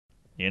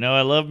You know,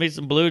 I love me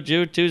some Blue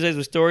Chew. Tuesdays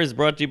with Stories is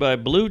brought to you by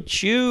Blue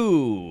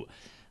Chew.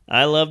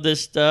 I love this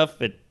stuff.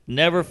 It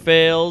never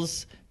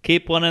fails.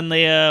 Keep one in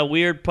the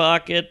weird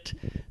pocket.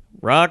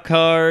 Rock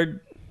hard.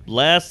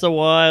 Lasts a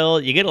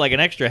while. You get like an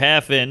extra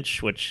half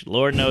inch, which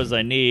Lord knows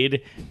I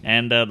need.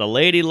 And the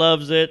lady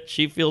loves it.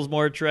 She feels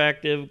more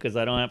attractive because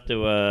I don't have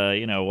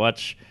to,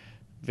 watch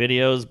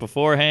videos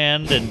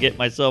beforehand and get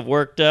myself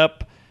worked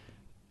up.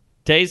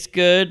 Tastes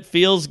good.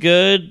 Feels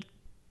good.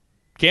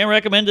 Can't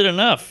recommend it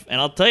enough. And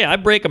I'll tell you, I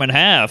break them in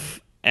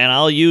half, and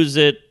I'll use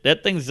it.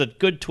 That thing's a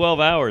good 12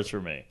 hours for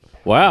me.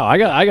 Wow, I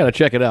got to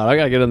check it out. I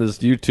got to get on this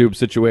YouTube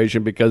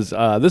situation because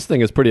this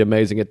thing is pretty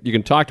amazing. You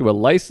can talk to a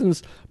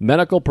licensed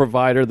medical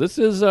provider. This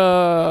is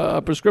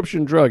a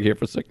prescription drug here,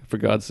 for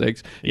God's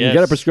sakes. You can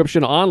get a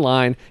prescription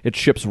online. It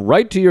ships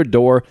right to your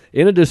door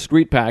in a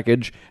discreet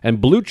package, and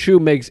Blue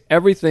Chew makes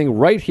everything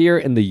right here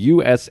in the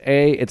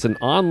USA. It's an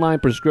online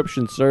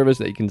prescription service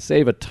that you can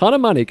save a ton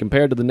of money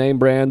compared to the name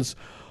brands.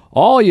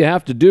 All you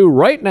have to do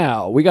right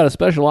now, we got a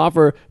special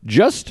offer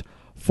just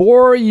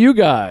for you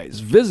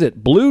guys.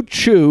 Visit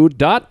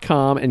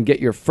bluechew.com and get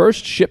your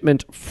first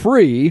shipment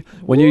free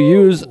when you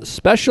use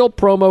special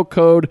promo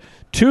code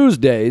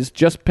Tuesdays.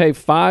 Just pay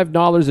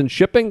 $5 in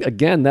shipping.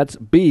 Again, that's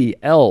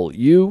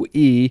BLUE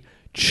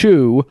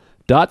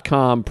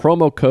chew.com,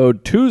 promo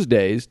code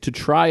Tuesdays to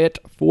try it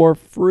for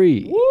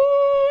free. Woo-wee.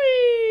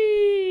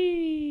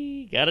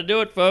 Gotta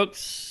do it,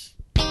 folks.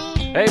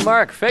 Hey,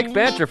 Mark, fake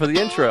banter for the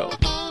intro.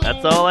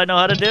 That's all I know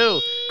how to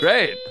do.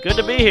 Great. Good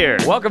to be here.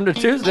 Welcome to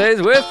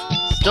Tuesdays with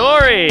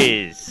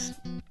Stories.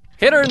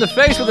 Hit her in the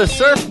face with a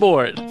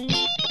surfboard.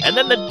 And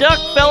then the duck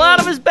fell out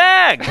of his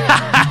bag.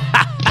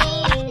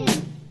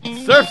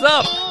 Surf's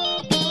up.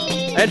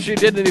 And she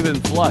didn't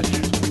even flush.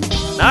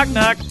 Knock,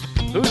 knock.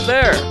 Who's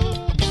there?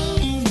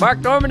 Mark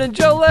Norman and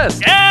Joe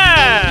List.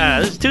 Yeah!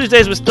 This is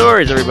Tuesdays with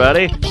Stories,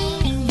 everybody.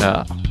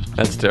 Nah,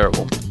 that's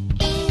terrible.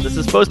 This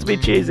is supposed to be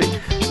cheesy.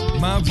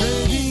 My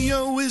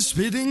radio is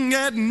spitting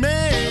at me.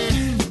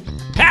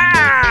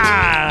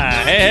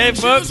 Ha! Hey,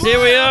 folks,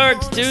 here we are.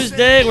 It's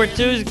Tuesday. We're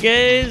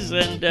Tuesdays,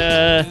 and,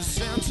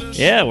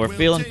 we're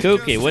feeling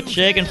kooky. What's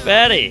shaking,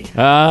 Fatty?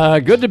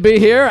 Good to be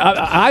here.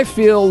 I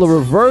feel the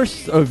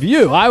reverse of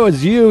you. I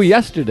was you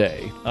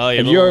yesterday,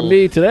 and you're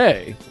me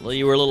today. Well,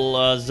 you were a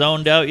little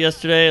zoned out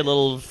yesterday, a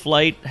little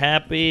flight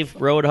happy,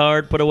 rode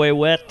hard, put away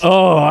wet.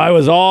 Oh, I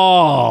was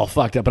all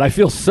fucked up, but I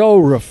feel so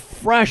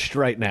refreshed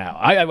right now.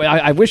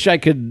 I wish I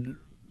could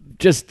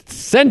just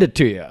send it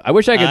to you. I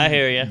wish I could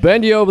hear you.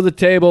 Bend you over the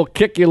table,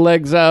 kick your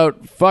legs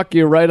out, fuck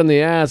you right on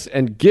the ass,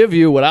 and give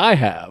you what I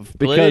have.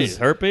 Because please,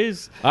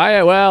 herpes?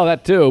 Well,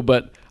 that too,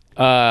 but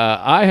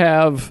I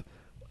have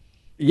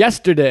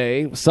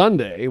yesterday,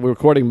 Sunday, we're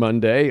recording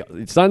Monday.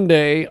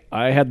 Sunday,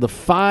 I had the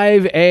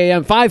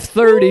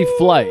 5:30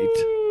 flight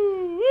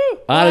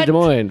out of Des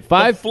Moines.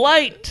 The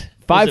flight?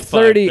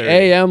 5:30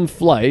 a.m.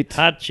 flight.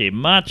 Hachi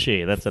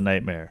machi. That's a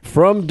nightmare.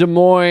 From Des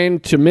Moines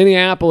to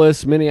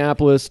Minneapolis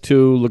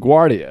to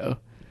LaGuardia.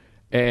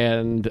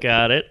 And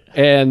got it.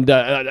 And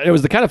it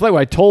was the kind of flight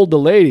where I told the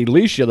lady,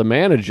 Leisha, the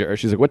manager,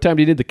 she's like, what time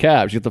do you need the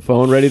cab? She got the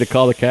phone ready to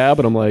call the cab,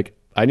 and I'm like,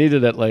 I need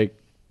it at like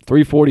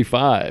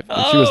 3:45.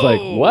 And she was like,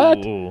 what?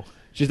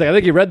 She's like, I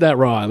think you read that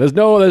wrong. There's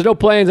no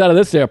planes out of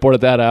this airport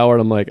at that hour.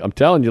 And I'm like, I'm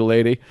telling you,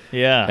 lady.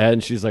 Yeah.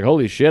 And she's like,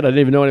 holy shit, I didn't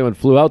even know anyone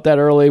flew out that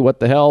early. What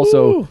the hell? Ooh.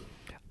 So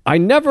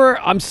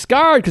I'm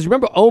scarred because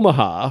remember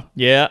Omaha?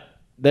 Yeah.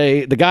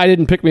 The guy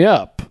didn't pick me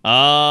up.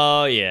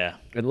 Oh, yeah.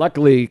 And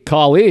luckily,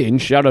 Colleen,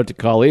 shout out to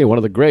Colleen, one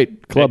of the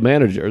great club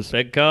managers.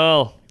 Big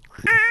call.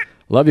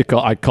 Love you,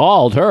 call. I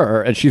called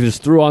her, and she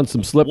just threw on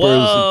some slippers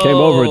and came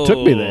over and took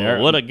me there.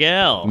 What a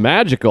gal.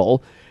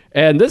 Magical.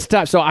 And this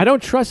time, so I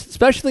don't trust,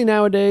 especially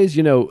nowadays,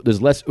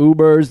 there's less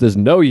Ubers, there's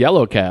no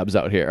yellow cabs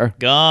out here.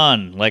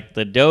 Gone, like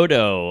the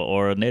dodo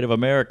or Native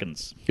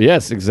Americans.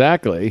 Yes,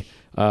 exactly.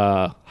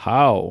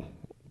 How?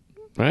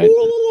 Right?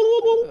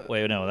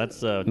 Wait, no,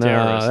 that's terrorist.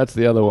 No, that's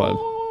the other one.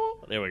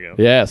 There we go.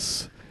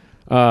 Yes.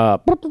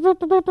 That's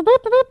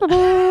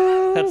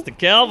the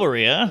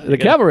cavalry, huh? The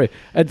cavalry.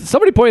 And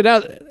somebody pointed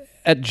out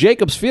at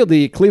Jacobs Field,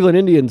 the Cleveland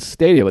Indians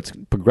Stadium, it's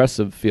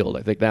Progressive Field,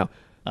 I think now.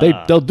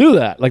 They'll do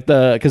that, like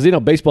because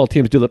baseball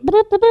teams do the.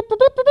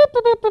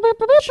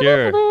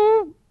 Sure.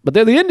 But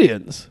they're the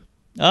Indians.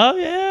 Oh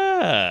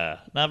yeah,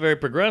 not very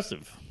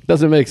progressive.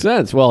 Doesn't make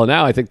sense. Well,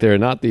 now I think they're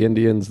not the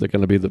Indians. They're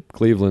going to be the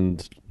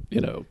Cleveland,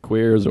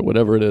 queers or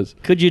whatever it is.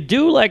 Could you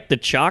do like the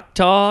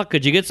Choctaw?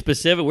 Could you get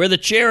specific? We're the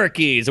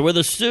Cherokees or we're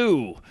the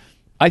Sioux.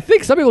 I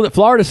think some people at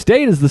Florida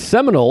State is the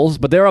Seminoles,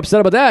 but they're upset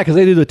about that because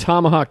they do the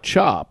tomahawk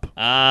chop.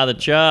 Ah, the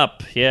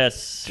chop.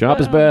 Yes. Chop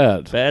is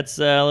bad. Bad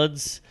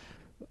salads.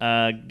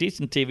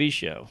 Decent TV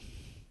show.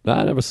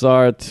 I never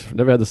saw it.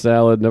 Never had the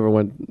salad. Never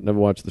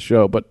watched the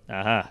show. But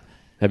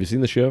have you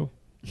seen the show?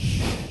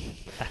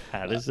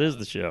 This is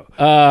the show.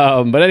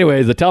 But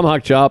anyways, the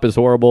tomahawk chop is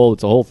horrible.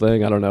 It's a whole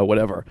thing. I don't know.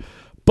 Whatever.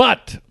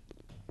 But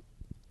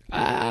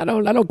I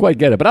don't quite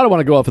get it. But I don't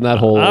want to go off in that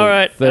whole thing. All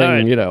right.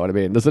 You know what I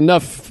mean? There's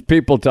enough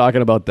people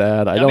talking about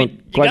that. I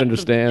don't quite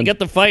understand. You got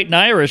the fighting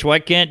Irish. Why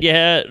can't you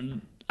have?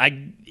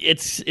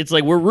 it's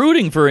like we're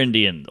rooting for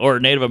Indian or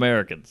Native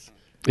Americans.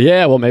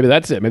 Yeah, well, maybe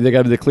that's it. Maybe they got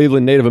to be the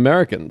Cleveland Native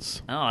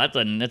Americans. Oh,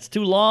 that's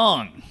too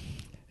long.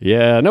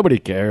 Yeah, nobody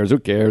cares. Who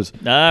cares?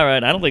 All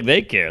right, I don't think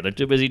they care. They're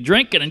too busy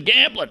drinking and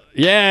gambling.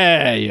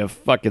 Yeah, you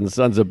fucking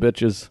sons of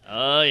bitches.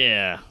 Oh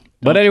yeah.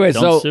 But anyway,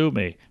 don't so sue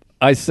me.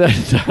 I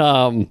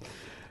said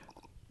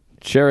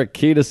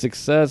Cherokee to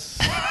success.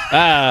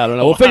 I don't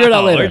know. We'll figure it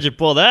out later. Where'd you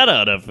pull that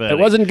out of? It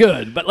wasn't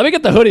good, but let me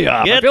get the hoodie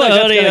off. I Get feel the like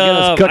that's hoodie gonna get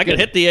us off. I cooking. can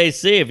hit the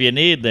AC if you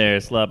need there,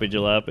 Sloppy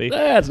Jalopy.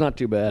 That's not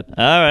too bad.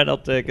 All right, I'll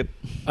take it.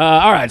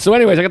 All right. So,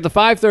 anyways, I got the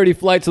 5:30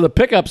 flight, so the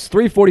pickup's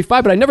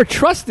 3:45. But I never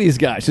trust these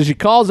guys. So she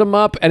calls him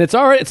up, and it's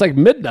all right. It's like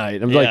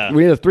midnight. I'm like,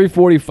 we need a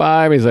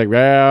 3:45. He's like,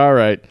 yeah, all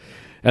right,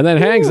 and then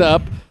hangs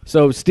up.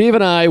 So Steve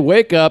and I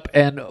wake up,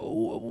 and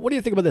what do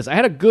you think about this? I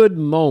had a good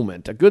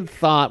moment, a good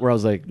thought where I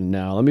was like,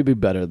 no, let me be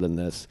better than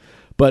this.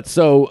 But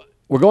so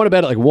we're going to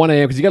bed at like 1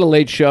 a.m. because you got a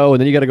late show, and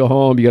then you got to go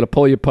home. You got to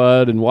pull your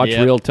pud and watch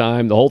real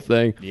time, the whole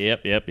thing.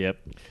 Yep.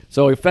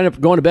 So we end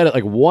up going to bed at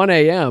like 1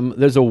 a.m.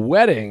 There's a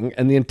wedding,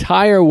 and the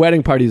entire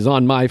wedding party is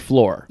on my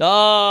floor.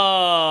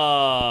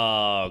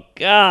 Oh,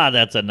 God,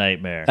 that's a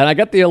nightmare. And I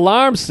got the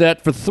alarm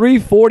set for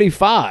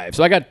 3:45.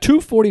 So I got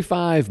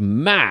 2:45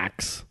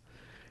 max.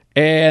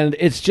 And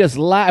it's just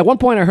at one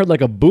point I heard like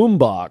a boom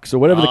box or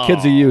whatever the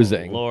kids are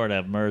using. Lord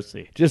have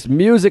mercy. Just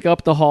music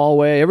up the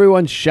hallway,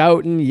 everyone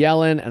shouting,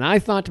 yelling. And I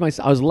thought to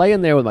myself, I was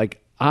laying there with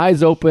like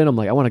eyes open. I'm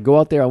like, I want to go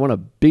out there. I want to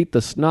beat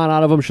the snot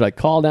out of them. Should I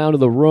call down to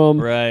the room?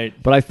 Right.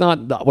 But I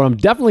thought what I'm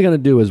definitely going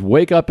to do is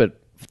wake up at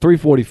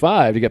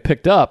 3:45 to get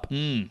picked up.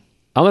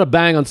 I'm going to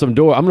bang on some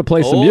door. I'm going to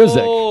play some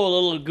music. Oh, a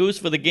little goose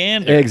for the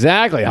gander.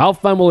 Exactly. How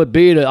fun will it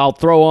be I'll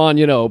throw on,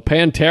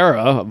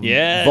 Pantera,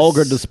 Yes.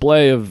 vulgar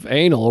display of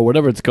anal or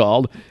whatever it's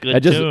called. Good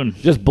and tune.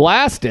 Just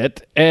blast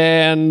it,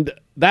 and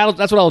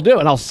that's what I'll do.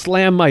 And I'll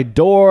slam my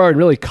door and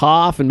really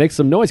cough and make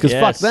some noise because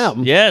fuck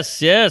them. Yes,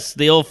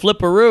 the old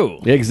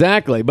flipperoo.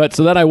 Exactly. But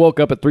so then I woke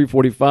up at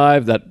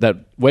 3:45, that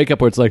wake up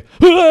where it's like,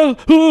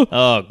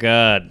 Oh,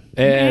 God.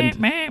 and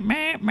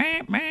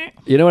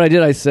you know what I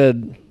did? I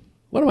said,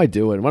 what am I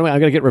doing? I'm going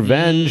to get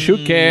revenge.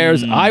 Who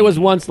cares? I was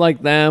once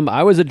like them.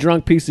 I was a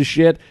drunk piece of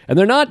shit. And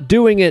they're not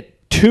doing it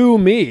to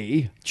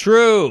me.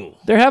 True.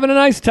 They're having a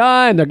nice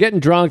time. They're getting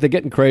drunk. They're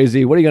getting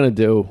crazy. What are you going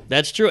to do?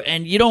 That's true.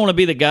 And you don't want to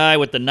be the guy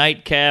with the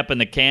nightcap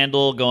and the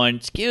candle going,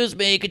 excuse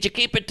me, could you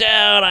keep it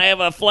down? I have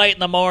a flight in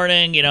the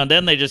morning.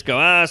 Then they just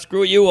go,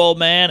 screw you, old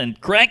man,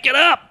 and crank it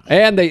up.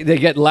 And they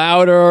get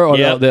louder, or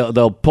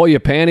they'll pull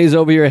your panties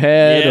over your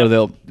head, or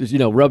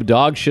they'll rub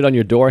dog shit on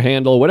your door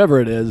handle,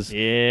 whatever it is.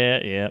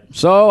 Yeah.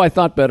 So I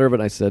thought better of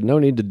it. I said, no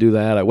need to do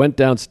that. I went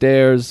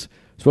downstairs.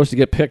 Supposed to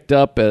get picked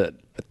up at,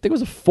 I think it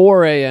was a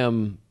 4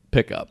 a.m.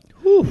 pickup.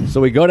 Whew.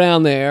 So we go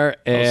down there,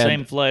 and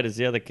same flight as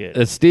the other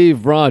kid.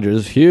 Steve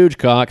Rogers, huge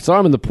cock. Saw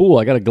him in the pool.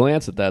 I got a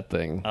glance at that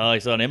thing. Oh, you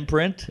saw an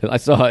imprint? I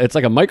saw it's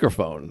like a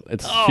microphone.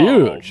 It's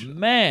huge. Oh,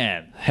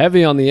 man.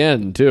 Heavy on the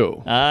end,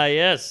 too.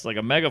 Yes, like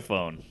a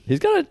megaphone. He's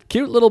got a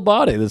cute little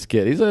body, this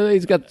kid.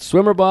 He's got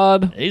swimmer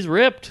bod. He's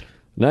ripped.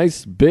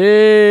 Nice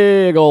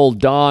big old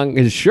dong.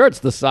 His shirt's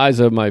the size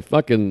of my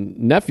fucking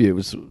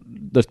nephew's.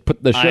 The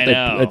shirt, I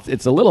know.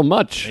 It's a little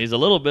much. He's a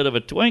little bit of a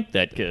twink,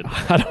 that kid.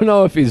 I don't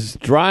know if he's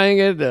drying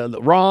it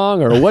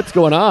wrong or what's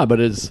going on, but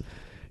his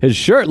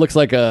shirt looks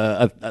like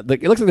it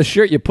looks like the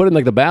shirt you put in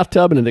like the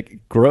bathtub and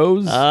it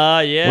grows.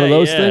 Yeah, one of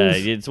those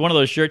things. It's one of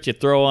those shirts you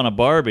throw on a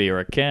Barbie or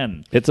a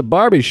Ken. It's a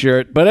Barbie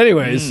shirt, but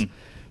anyways,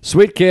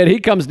 sweet kid. He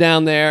comes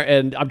down there,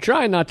 and I'm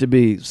trying not to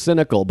be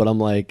cynical, but I'm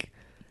like,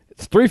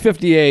 it's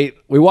 3:58.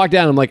 We walk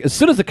down. I'm like, as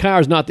soon as the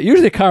car's not there,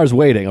 usually the car's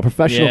waiting. A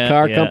professional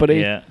car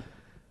company. Yeah.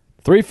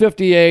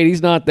 3:58,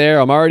 he's not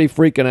there. I'm already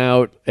freaking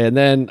out. And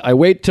then I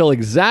wait till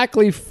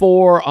exactly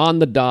 4 on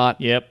the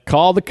dot. Yep.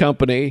 Call the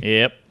company.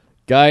 Yep.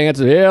 Guy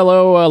answers, hey,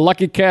 hello,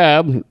 lucky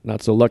cab.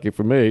 Not so lucky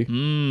for me.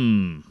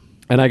 And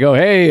I go,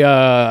 hey,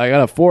 I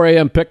got a 4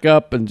 a.m.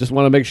 pickup and just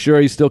want to make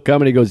sure he's still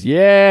coming. He goes,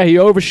 yeah, he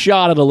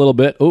overshot it a little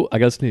bit. Oh, I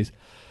got to sneeze.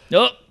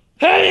 Oh.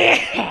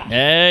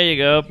 There you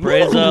go.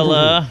 Praise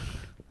Allah.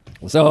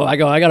 So I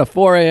go, I got a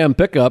 4 a.m.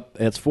 pickup.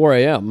 It's 4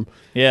 a.m.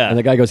 Yeah. And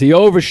the guy goes, he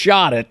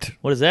overshot it.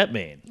 What does that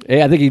mean?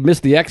 Hey, I think he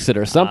missed the exit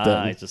or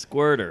something. He's a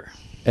squirter.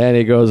 And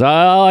he goes,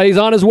 he's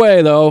on his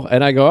way, though.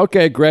 And I go,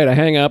 okay, great. I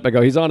hang up. I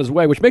go, he's on his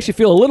way, which makes you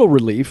feel a little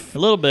relief. A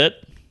little bit.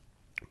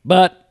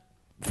 But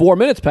 4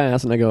 minutes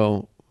pass, and I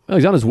go, oh,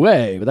 he's on his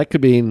way. But that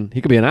could mean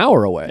he could be an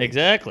hour away.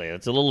 Exactly.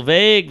 It's a little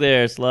vague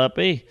there,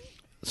 Sloppy.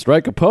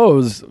 Strike a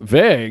pose.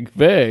 Vague.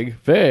 Vague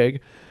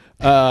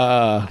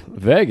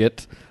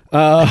it.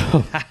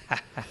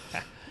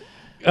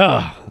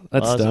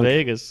 That's Las stunk.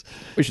 Vegas.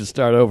 We should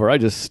start over. I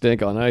just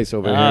stink on ice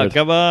over Oh, here.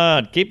 come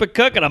on. Keep it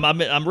cooking.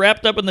 I'm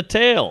wrapped up in the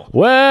tail.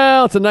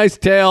 Well, it's a nice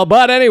tale.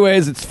 But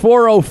anyways, it's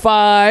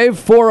 4:05,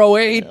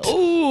 4:08,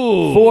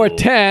 Ooh.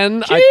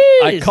 4:10.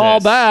 I call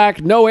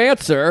back, no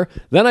answer.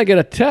 Then I get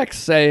a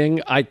text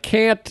saying I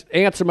can't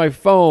answer my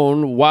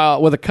phone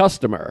while with a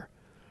customer.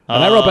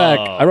 And I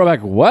wrote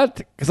back, what?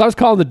 Because I was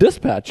calling the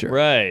dispatcher.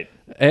 Right.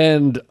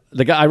 And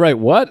the guy, I write,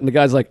 what? And the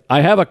guy's like,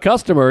 I have a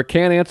customer,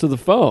 can't answer the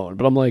phone.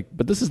 But I'm like,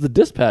 but this is the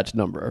dispatch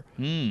number.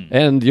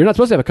 And you're not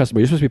supposed to have a customer.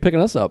 You're supposed to be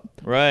picking us up.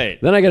 Right.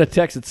 Then I get a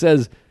text that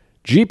says,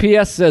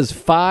 GPS says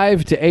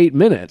 5 to 8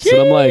 minutes. Jeez.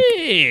 And I'm like,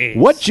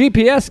 what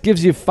GPS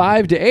gives you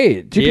 5 to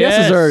 8? GPSs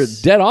Yes. are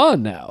dead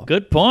on now.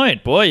 Good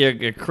point. Boy,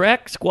 you're a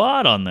crack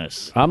squad on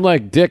this. I'm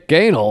like Dick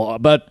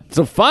Gainel. But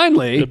so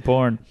finally, Good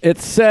porn. it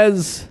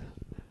says...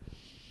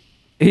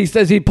 He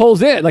says he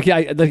pulls in. Like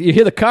you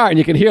hear the car, and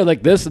you can hear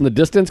like this in the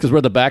distance because we're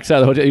at the backside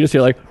of the hotel. You just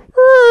hear like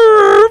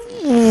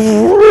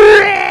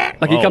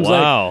he comes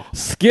like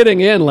skidding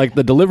in like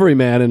the delivery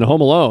man in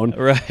Home Alone.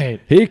 Right.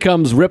 He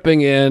comes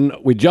ripping in.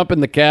 We jump in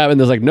the cab, and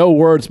there's like no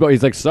words spoken.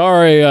 He's like,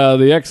 "Sorry,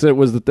 the exit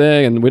was the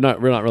thing, and we're not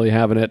really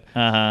having it."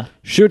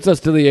 Shoots us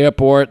to the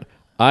airport.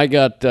 I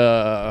got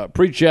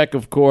pre-check,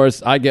 of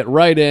course. I get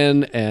right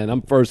in, and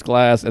I'm first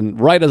class. And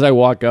right as I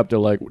walk up, they're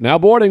like, now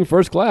boarding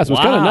first class. It was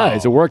kind of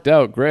nice. It worked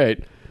out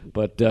great.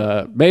 But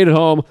made it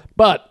home.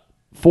 But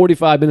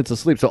 45 minutes of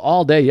sleep. So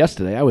all day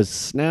yesterday, I was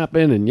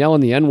snapping and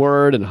yelling the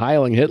N-word and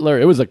heiling Hitler.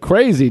 It was a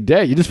crazy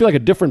day. You just feel like a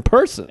different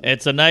person.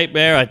 It's a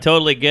nightmare. I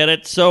totally get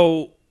it.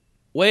 So,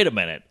 wait a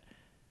minute.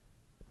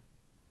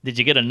 Did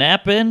you get a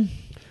nap in?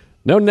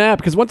 No nap,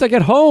 because once I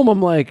get home,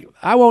 I'm like,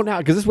 I won't now,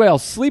 because this way I'll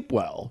sleep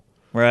well.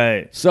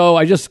 Right. So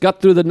I just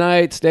got through the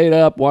night, stayed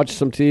up, watched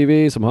some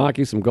TV, some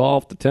hockey, some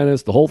golf, the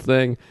tennis, the whole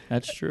thing.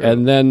 That's true.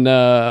 And then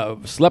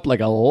slept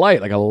like a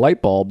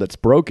light bulb that's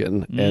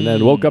broken. And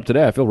then woke up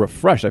today. I feel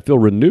refreshed. I feel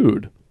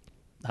renewed.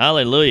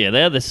 Hallelujah.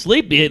 They have the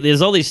sleep.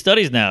 There's all these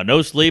studies now.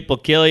 No sleep will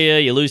kill you.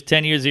 You lose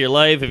 10 years of your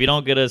life if you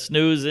don't get a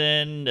snooze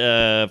in.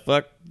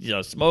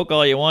 Smoke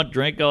all you want,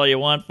 drink all you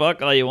want,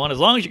 fuck all you want, as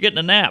long as you're getting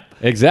a nap.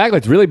 Exactly.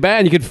 It's really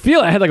bad. You could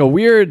feel it. I had like a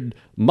weird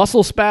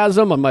muscle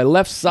spasm on my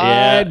left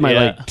side.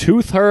 My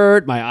tooth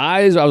hurt. My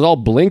eyes, I was all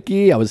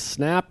blinky. I was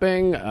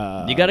snapping.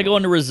 You got to go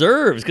into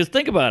reserves, because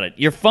think about it.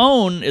 Your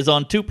phone is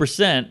on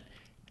 2%.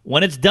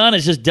 When it's done,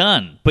 it's just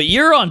done. But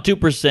you're on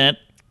 2%.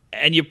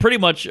 And you pretty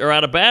much are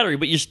out of battery,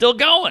 but you're still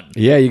going.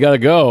 Yeah, you got to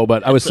go.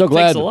 But I was so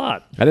glad. Takes a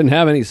lot. I didn't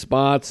have any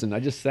spots, and I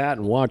just sat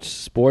and watched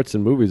sports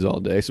and movies all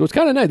day. So it's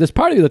kind of nice. There's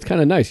part of you that's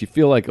kind of nice. You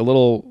feel like a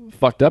little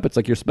fucked up. It's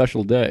like your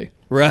special day.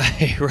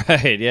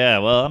 Right. Yeah,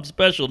 well, I'm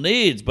special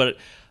needs, but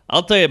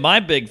I'll tell you,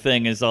 my big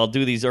thing is I'll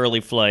do these early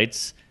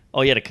flights.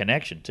 Oh, you had a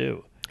connection,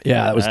 too.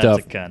 Yeah, that was That's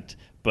tough. a cunt.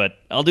 But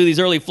I'll do these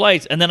early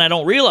flights, and then I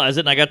don't realize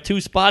it, and I got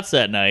 2 spots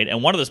that night,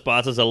 and one of the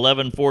spots is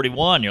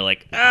 11:41. You're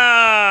like,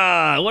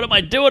 what am I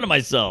doing to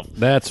myself?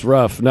 That's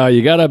rough. No,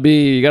 you gotta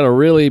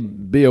really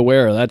be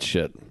aware of that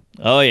shit.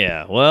 Oh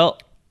yeah. Well,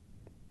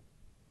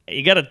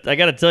 I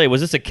gotta tell you,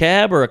 was this a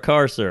cab or a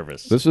car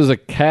service? This was a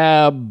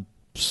cab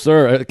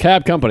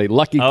company,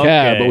 Lucky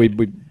Cab, but we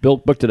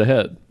booked it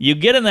ahead. You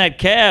get in that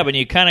cab, and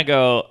you kind of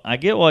go, I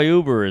get why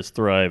Uber is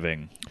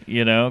thriving.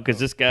 You know, because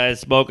this guy's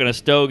smoking a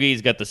stogie.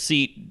 He's got the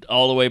seat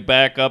all the way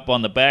back up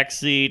on the back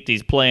seat.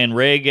 He's playing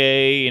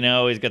reggae. You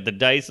know, he's got the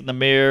dice in the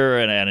mirror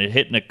and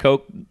hitting a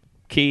Coke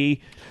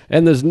key.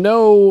 And there's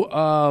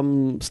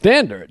no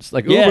standards.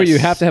 Like Uber, you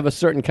have to have a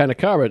certain kind of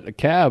car, but a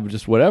cab,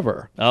 just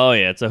whatever. Oh,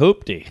 yeah, it's a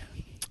hoopty.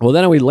 Well,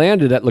 then we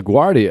landed at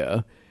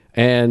LaGuardia,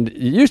 and it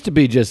used to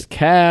be just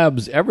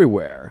cabs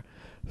everywhere.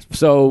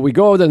 So we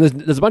go over there,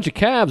 and there's a bunch of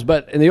cabs,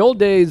 but in the old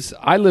days,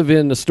 I live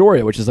in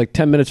Astoria, which is like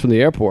 10 minutes from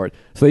the airport.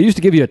 So they used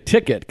to give you a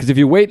ticket, because if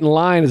you wait in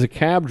line as a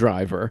cab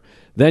driver,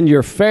 then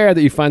your fare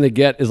that you finally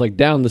get is like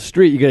down the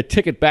street. You get a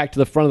ticket back to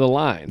the front of the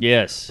line.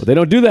 Yes. But they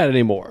don't do that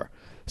anymore.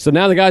 So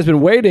now the guy's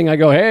been waiting. I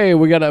go, hey,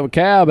 we got a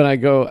cab. And I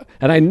go,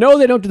 and I know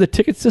they don't do the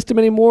ticket system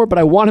anymore, but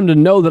I want him to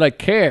know that I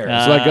care.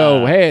 So I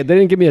go, hey, they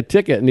didn't give me a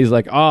ticket. And he's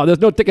like, oh, there's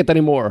no ticket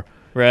anymore.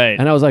 Right.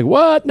 And I was like,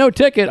 what? No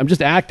ticket? I'm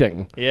just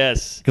acting.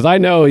 Yes. Because I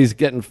know he's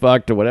getting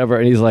fucked or whatever.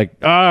 And he's like,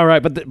 all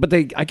right. But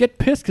I get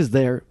pissed because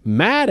they're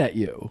mad at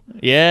you.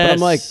 Yes. But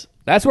I'm like,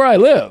 that's where I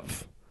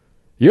live.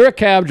 You're a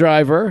cab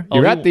driver.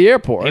 You're at the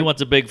airport. He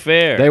wants a big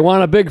fare. They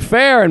want a big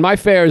fare, and my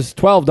fare is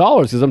 $12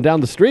 because I'm down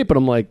the street. But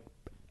I'm like,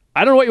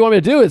 I don't know what you want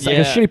me to do. It's like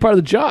a shitty part of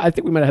the job. I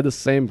think we might have had the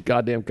same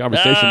goddamn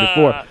conversation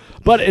before.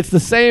 But it's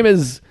the same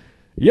as,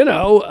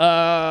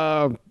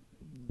 whatever.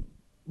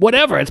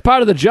 It's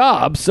part of the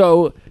job.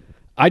 So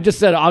I just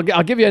said, I'll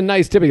give you a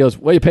nice tip. He goes,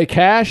 well, you pay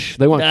cash?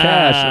 They want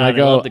cash. And I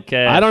go,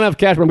 I don't have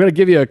cash, but I'm going to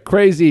give you a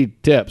crazy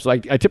tip. So I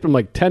tipped him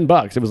like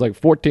 $10. It was like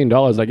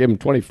 $14. I gave him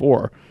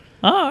 $24.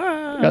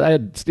 I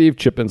had Steve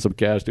chip in some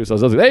cash too. So I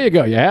was like, there you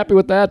go. You happy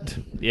with that?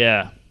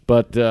 Yeah.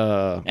 But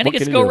and he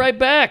gets to go right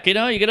back. You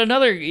get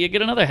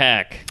another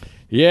hack.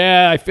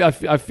 Yeah,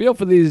 I feel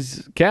for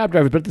these cab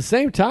drivers, but at the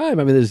same time,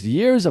 I mean, there's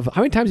years of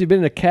how many times you've been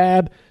in a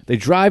cab? They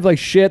drive like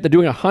shit. They're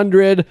doing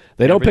 100.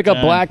 They don't pick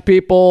up black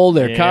people.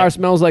 Their car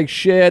smells like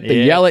shit.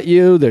 They yell at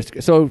you.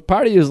 So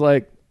part of you is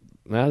like,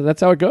 nah,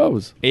 that's how it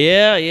goes.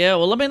 Yeah.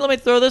 Well, let me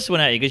throw this one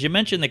at you because you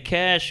mentioned the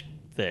cash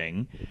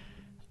thing.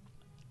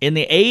 In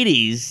the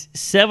 80s,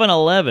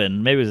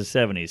 7-Eleven, maybe it was the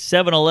 70s,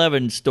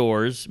 7-Eleven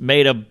stores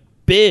made a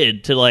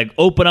bid to like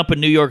open up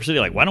in New York City.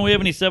 Like, why don't we have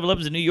any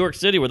 7-Elevens in New York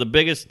City? We're the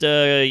biggest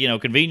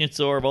convenience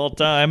store of all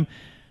time.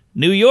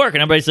 New York.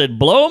 And everybody said,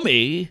 blow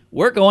me.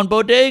 We're going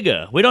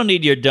bodega. We don't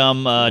need your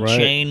dumb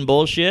chain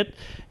bullshit.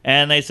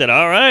 And they said,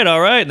 all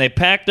right. And they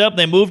packed up and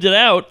they moved it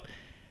out.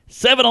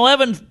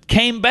 7-Eleven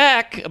came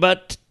back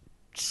about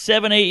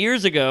 7-8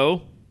 years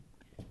ago,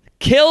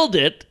 killed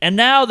it, and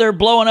now they're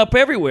blowing up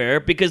everywhere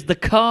because the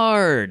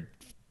card,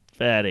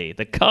 Fatty,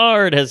 the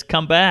card has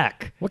come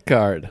back. What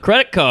card?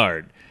 Credit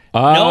card.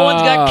 No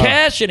one's got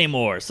cash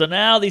anymore. So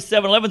now these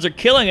 7-Elevens are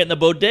killing it and the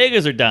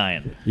bodegas are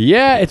dying.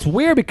 Yeah, it's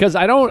weird because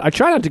I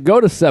try not to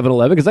go to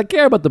 7-Eleven because I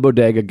care about the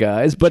bodega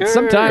guys, but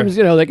sometimes,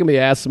 they can be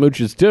ass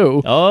smooches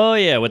too. Oh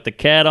yeah, with the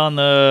cat on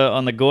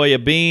the Goya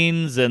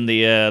beans and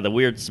the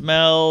weird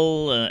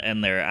smell,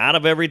 and they're out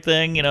of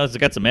everything, it's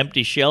got some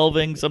empty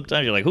shelving.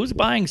 Sometimes you're like, who's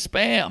buying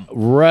Spam?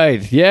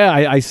 Right. Yeah,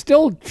 I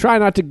still try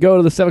not to go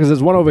to the 7 because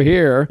there's one over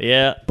here.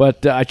 Yeah.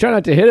 But I try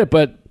not to hit it,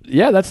 but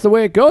yeah, that's the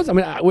way it goes. I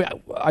mean,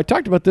 I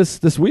talked about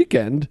this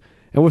weekend,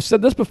 and we've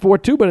said this before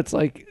too, but it's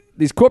like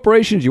these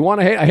corporations you want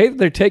to hate. I hate that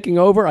they're taking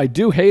over. I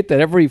do hate that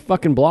every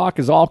fucking block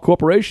is all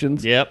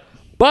corporations. Yep.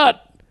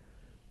 But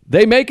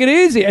they make it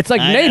easy. It's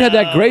like Nate had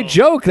that great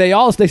joke. They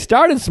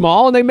started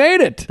small and they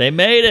made it.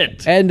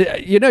 And,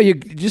 you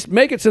just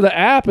make it so the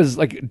app is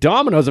like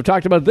Domino's. I've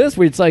talked about this,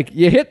 where it's like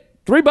you hit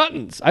 3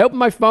 buttons. I open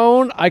my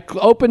phone, I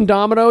open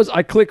Domino's,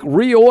 I click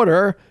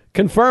reorder,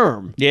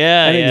 confirm.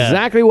 Yeah, and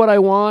exactly what I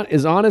want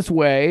is on its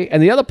way.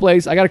 And the other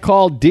place, I got to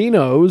call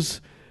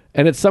Dino's,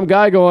 and it's some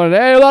guy going,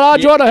 hey,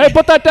 large order. Hey,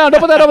 put that down. Don't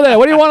put that over there.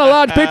 What do you want? A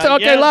large pizza?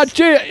 Okay, large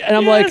cheese. And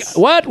I'm like,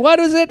 what? What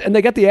is it? And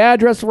they get the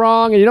address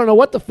wrong, and you don't know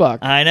what the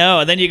fuck. I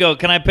know. And then you go,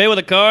 can I pay with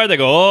a card? They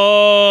go,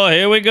 oh,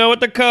 here we go with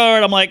the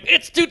card. I'm like,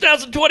 it's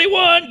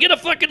 2021. Get a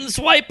fucking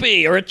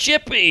swipey or a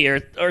chippy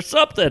or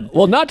something.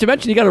 Well, not to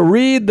mention you got to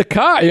read the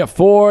card. You got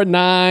 4,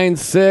 9,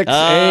 6,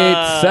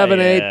 8, 7,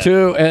 8,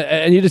 2,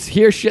 and you just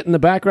hear shit in the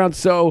background.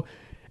 So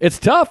it's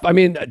tough. I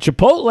mean,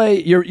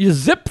 Chipotle, you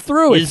zip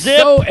through.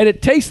 And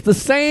it tastes the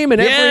same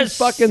in every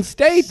fucking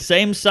state.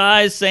 Same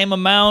size, same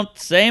amount,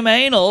 same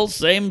anal,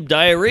 same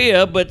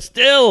diarrhea, but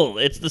still,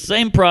 it's the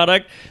same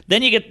product.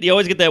 Then you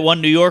always get that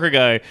one New Yorker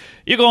guy.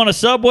 You go on a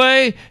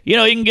Subway, you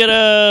can get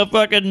a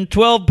fucking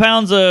 12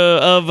 pounds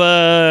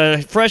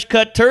of fresh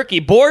cut turkey,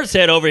 boar's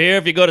head over here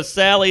if you go to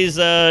Sally's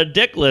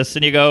Dickless,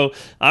 and you go,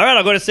 all right,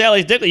 I'll go to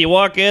Sally's Dickless. You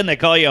walk in, they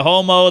call you a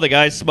homo, the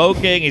guy's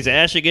smoking, he's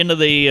ashing into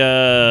the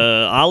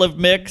olive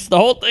mix. The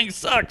whole thing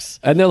sucks.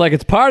 And they're like,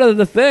 it's part of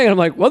the thing. And I'm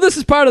like, well, this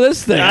is part of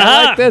this thing.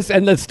 I like this.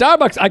 And the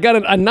Starbucks, I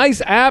got a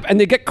nice app, and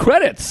they get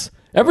credits.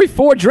 Every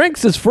 4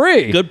 drinks is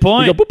free. Good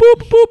point. You go boop,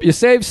 boop, boop. You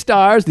save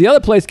stars. The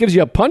other place gives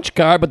you a punch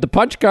card, but the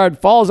punch card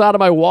falls out of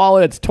my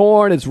wallet. It's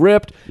torn. It's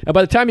ripped. And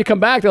by the time you come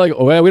back, they're like,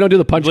 oh, well, we don't do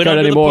the punch card anymore.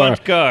 We don't do the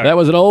punch card. That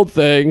was an old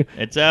thing.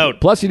 It's out.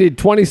 Plus, you need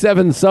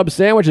 27 sub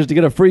sandwiches to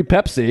get a free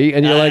Pepsi.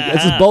 And you're like,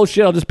 this is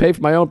bullshit. I'll just pay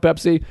for my own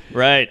Pepsi.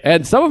 Right.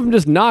 And some of them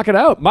just knock it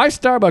out. My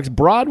Starbucks,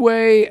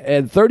 Broadway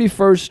and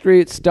 31st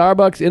Street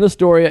Starbucks in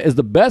Astoria is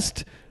the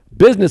best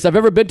business I've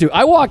ever been to.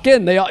 I walk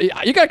in,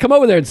 you got to come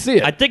over there and see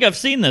it. I think I've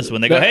seen this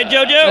one. They go, hey,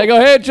 JoJo. They go,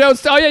 hey,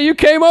 Joseph. Oh, yeah, you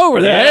came over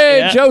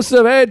there.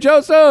 Joseph. Hey,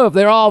 Joseph.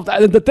 They're all,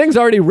 the thing's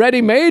already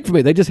ready made for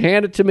me. They just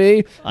hand it to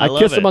me. I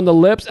kiss them on the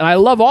lips, and I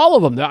love all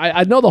of them.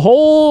 I know the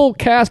whole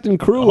cast and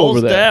crew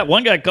over there.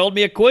 One guy called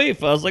me a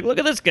queef. I was like, look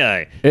at this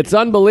guy. It's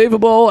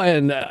unbelievable,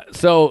 and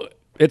so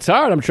it's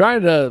hard. I'm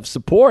trying to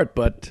support,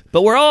 but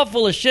we're all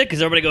full of shit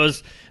because everybody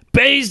goes,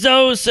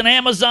 Bezos and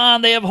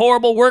Amazon, they have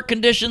horrible work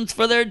conditions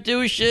for their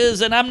douches,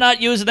 and I'm not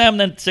using them.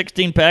 Then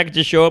 16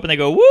 packages show up, and they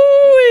go, woo!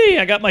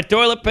 I got my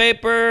toilet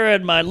paper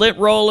and my lint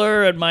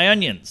roller and my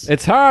onions.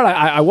 It's hard.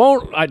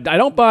 I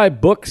don't buy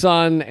books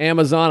on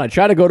Amazon. I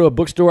try to go to a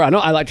bookstore.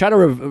 I try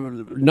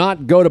to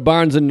not go to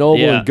Barnes and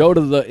Noble and go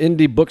to the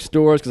indie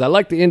bookstores because I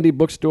like the indie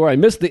bookstore. I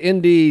miss the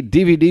indie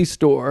DVD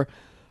store.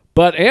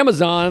 But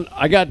Amazon,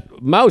 I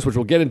got mouse, which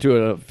we'll get into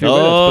in a few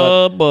minutes.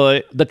 Oh,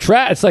 boy. The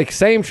it's like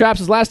same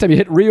traps as last time. You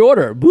hit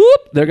reorder. Boop.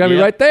 They're going to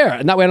be right there.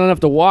 And that way I don't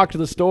have to walk to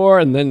the store.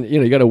 And then,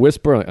 you got to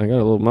whisper. I got a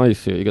little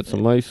mice here. You got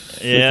some mice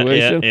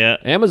situation? Yeah.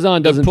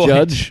 Amazon doesn't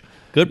judge.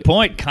 Good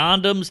point.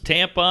 Condoms,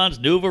 tampons,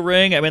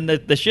 NuvaRing. I mean,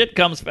 the shit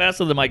comes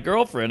faster than my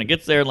girlfriend. It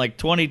gets there in like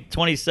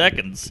 20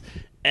 seconds.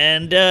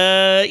 And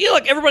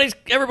look,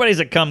 everybody's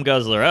a cum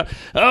guzzler. Huh?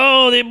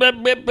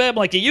 Oh,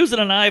 like you're using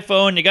an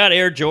iPhone, you got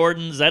Air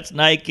Jordans, that's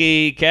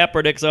Nike,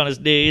 Kaepernick's on his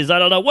knees. I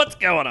don't know what's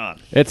going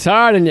on. It's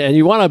hard, and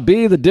you want to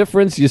be the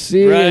difference you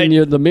see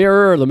in the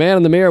mirror, or the man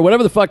in the mirror,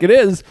 whatever the fuck it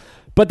is.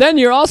 But then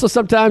you're also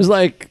sometimes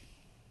like,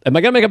 am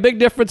I going to make a big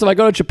difference if I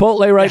go to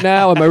Chipotle right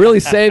now? Am I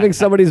really saving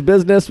somebody's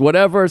business?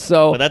 Whatever.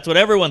 So well, that's what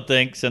everyone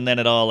thinks, and then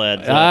it all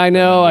adds up. I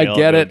know. I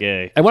get it.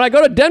 Gay. And when I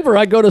go to Denver,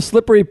 I go to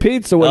Slippery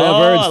Pete's or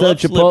whatever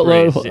instead of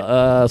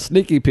Chipotle.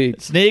 Sneaky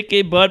Pete.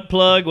 Sneaky, butt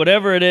plug,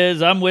 whatever it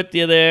is. I'm with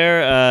you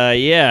there.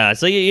 Yeah.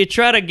 So you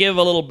try to give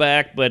a little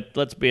back, but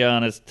let's be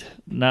honest,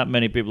 not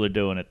many people are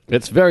doing it.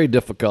 It's very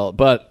difficult,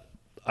 but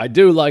I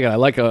do like it. I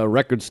like a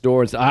record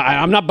store.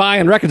 I'm not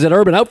buying records at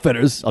Urban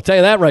Outfitters. I'll tell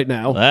you that right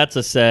now. Well, that's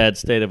a sad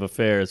state of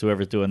affairs,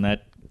 whoever's doing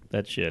that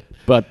shit.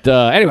 But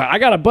anyway, I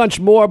got a bunch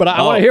more, but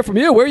I want to hear from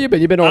you. Where you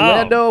been? You been to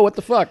Orlando? What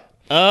the fuck?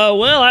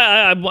 Well,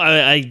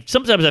 I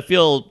sometimes I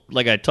feel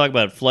like I talk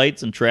about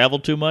flights and travel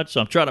too much,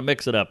 so I'm trying to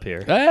mix it up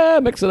here.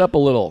 Mix it up a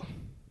little.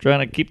 Trying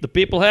to keep the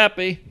people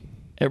happy.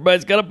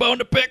 Everybody's got a bone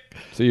to pick.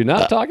 So you're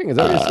not talking? Is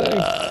that what you're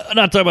saying? I'm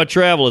not talking about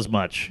travel as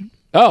much.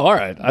 Oh, all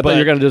right. I thought you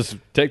were going to just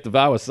take the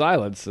vow of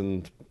silence,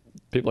 and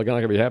people are not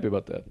going to be happy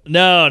about that.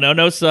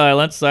 No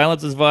silence.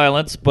 Silence is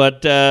violence,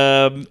 but...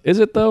 is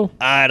it, though?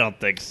 I don't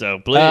think so.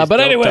 Please but don't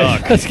anyway,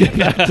 talk. let's get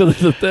back to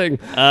the thing.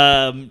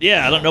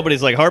 Yeah, I don't.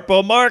 Nobody's like,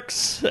 Harpo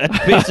Marx, that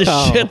piece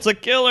of shit's a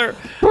killer.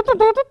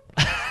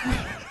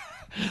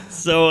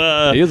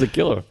 So he is a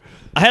killer.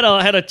 I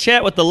had a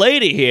chat with the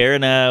lady here,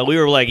 and we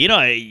were like,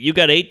 you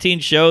got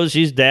 18 shows.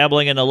 She's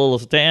dabbling in a little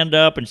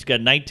stand-up, and she's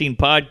got 19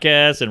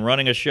 podcasts and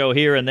running a show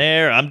here and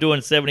there. I'm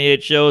doing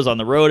 78 shows on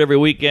the road every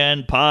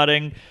weekend,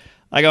 potting.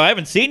 I go, I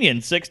haven't seen you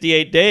in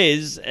 68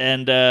 days,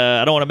 and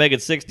I don't want to make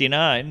it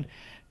 69.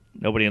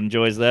 Nobody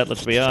enjoys that,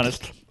 let's be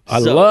honest. I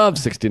love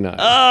 69.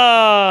 What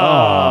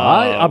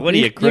are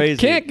you crazy? You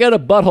can't get a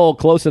butthole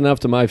close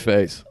enough to my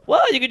face.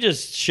 Well, you could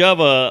just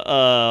shove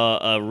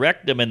a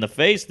rectum in the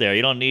face there.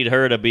 You don't need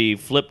her to be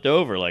flipped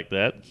over like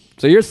that.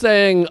 So you're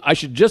saying I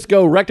should just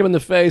go rectum in the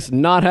face,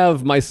 not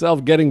have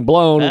myself getting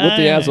blown with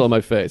the asshole in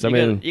my face.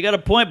 You got a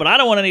point, but I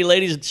don't want any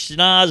ladies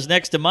schnoz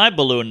next to my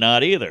balloon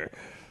knot either.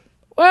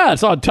 Well,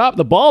 it's on top.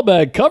 The ball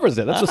bag covers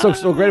it. That's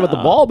what's so great about the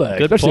ball bag,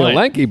 Good especially point. a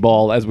lanky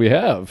ball as we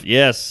have.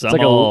 Yes, It's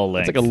all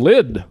like length. a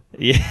lid.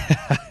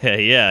 Yeah.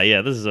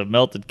 This is a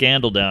melted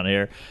candle down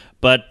here.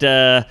 But,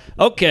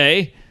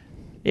 okay.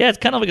 Yeah, it's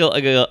kind of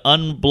like a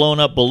unblown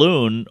up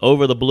balloon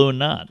over the balloon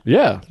knot.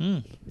 Yeah.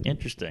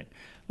 Interesting.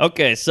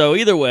 Okay, so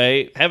either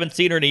way, haven't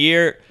seen her in a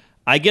year.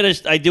 I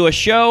do a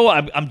show.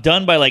 I'm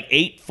done by like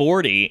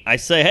 8:40. I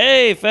say,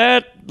 hey,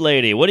 fat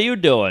lady, what are you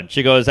doing?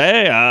 She goes,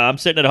 hey, I'm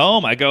sitting at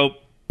home. I go,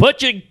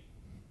 put your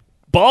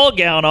ball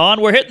gown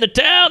on. We're hitting the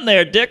town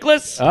there,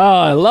 Dickless. Oh,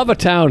 I love a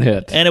town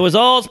hit. And it was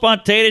all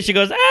spontaneous. She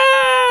goes,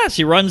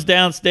 She runs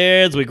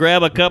downstairs. We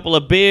grab a couple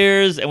of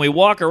beers, and we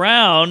walk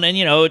around. And,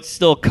 it's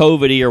still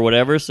COVID-y or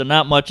whatever, so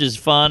not much is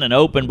fun and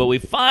open. But we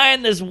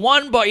find this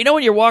one bar. You know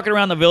when you're walking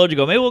around the village, you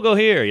go, maybe we'll go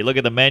here. You look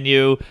at the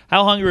menu.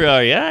 How hungry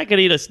are you? I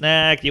could eat a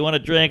snack. You want a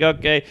drink?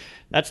 Okay.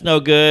 That's no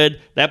good.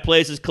 That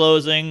place is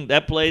closing.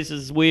 That place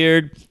is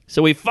weird.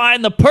 So we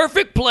find the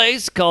perfect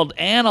place called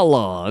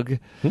Analog.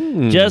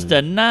 Just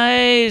a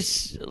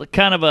nice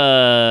kind of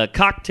a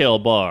cocktail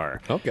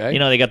bar. Okay.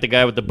 They got the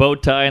guy with the bow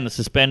tie and the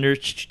suspenders.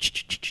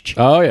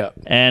 Oh, yeah.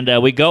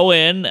 And we go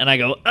in, and I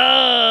go,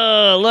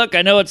 look,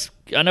 I know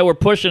we're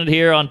pushing it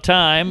here on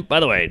time. By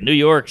the way, New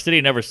York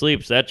City never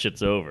sleeps. That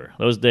shit's over.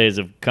 Those days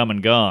have come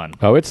and gone.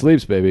 Oh, it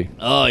sleeps, baby.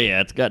 Oh,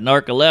 yeah, it's got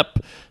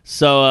narcolepsy.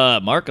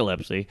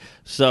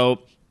 So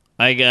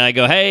I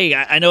go, hey,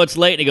 I know it's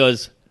late. And he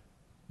goes,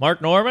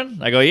 Mark Norman?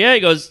 I go, yeah. He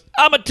goes,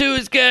 I'm a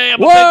Tuesday.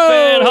 I'm a big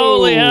fan.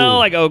 Holy hell.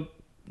 I go,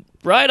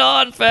 right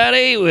on,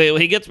 fatty.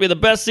 He gets me the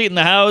best seat in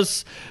the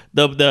house.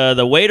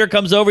 The waiter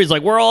comes over. He's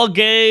like, we're all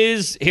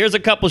gays. Here's a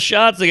couple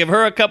shots. They give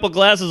her a couple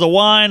glasses of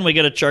wine. We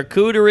get a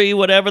charcuterie,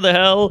 whatever the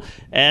hell.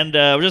 And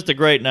it was just a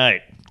great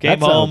night. Came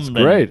home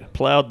and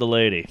plowed the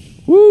lady.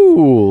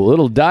 Woo!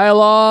 Little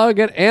dialogue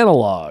at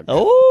Analog.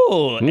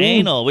 Oh,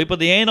 anal. We put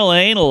the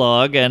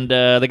analog, and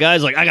the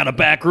guy's like, I got a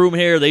back room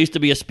here. They used to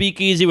be a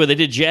speakeasy where they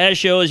did jazz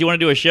shows. You want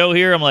to do a show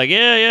here? I'm like,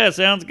 yeah,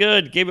 sounds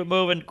good. Keep it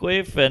moving,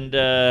 queef.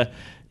 And,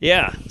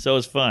 yeah, so it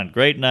was fun.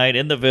 Great night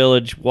in the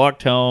village.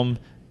 Walked home,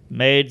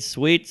 made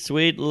sweet,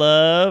 sweet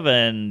love,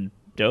 and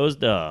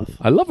dozed off.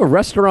 I love a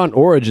restaurant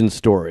origin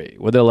story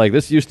where they're like,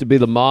 this used to be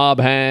the mob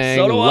hang.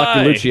 So do Lucky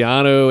I.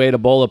 Luciano ate a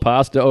bowl of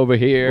pasta over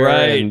here.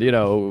 Right. And,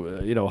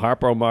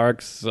 Harpo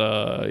Marx,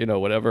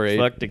 whatever.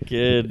 Fucked a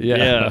kid.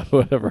 Yeah,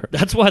 whatever.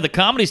 That's why the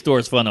Comedy Store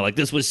is fun. They're like,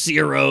 this was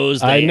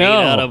Ciro's. They I know.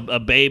 ate out a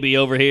baby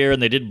over here,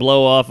 and they did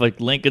blow off like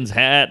Lincoln's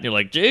hat. And you're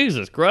like,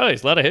 Jesus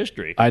Christ, a lot of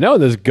history. I know.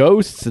 There's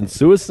ghosts and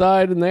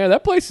suicide in there.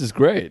 That place is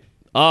great.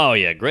 Oh,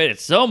 yeah, great.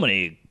 It's so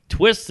many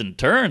twists and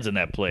turns in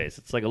that place.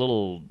 It's like a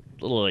little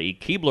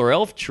Keebler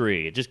elf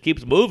tree. It just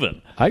keeps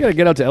moving. I got to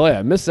get out to L.A.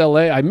 I miss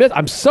L.A.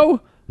 I'm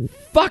so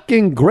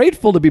fucking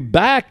grateful to be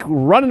back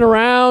running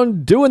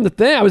around doing the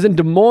thing. I was in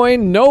Des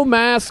Moines, no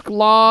mask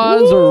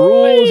laws or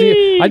rules.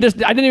 I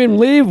didn't even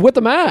leave with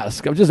a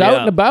mask. I'm just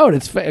out and about.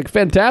 It's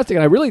fantastic.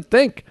 And I really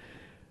think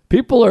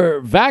people are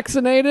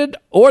vaccinated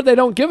or they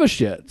don't give a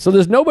shit. So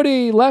there's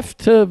nobody left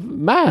to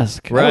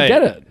mask. Right. I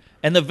don't get it.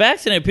 And the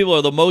vaccinated people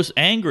are the most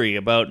angry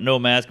about no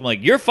mask. I'm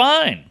like, you're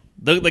fine.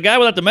 The guy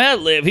without the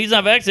mask, if he's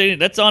not vaccinated,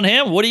 that's on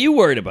him. What are you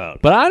worried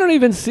about? But I don't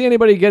even see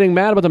anybody getting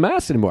mad about the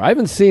mask anymore. I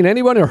haven't seen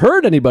anyone or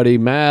heard anybody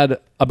mad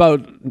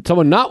about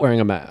someone not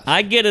wearing a mask.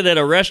 I get it at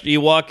a restaurant.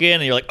 You walk in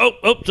and you're like, so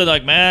they're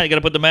like, man, you got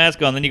to put the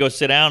mask on. Then you go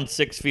sit down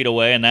 6 feet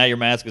away, and now your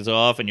mask is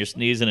off, and you're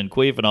sneezing and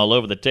queefing all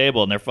over the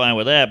table, and they're fine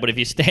with that. But if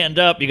you stand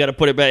up, you got to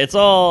put it back. It's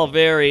all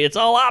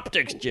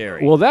optics,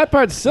 Jerry. Well, that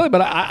part's silly,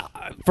 but I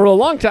for a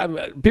long time,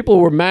 people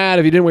were mad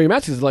if you didn't wear your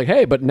mask. It's like,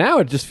 hey, but now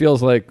it just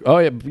feels like, oh,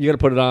 yeah, you got to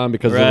put it on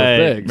because of the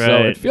thing. Right.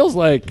 So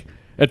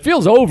it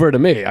feels over to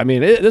me. I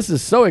mean, this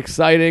is so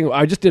exciting.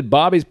 I just did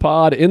Bobby's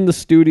pod in the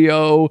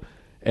studio,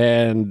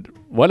 and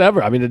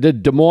whatever. I mean, it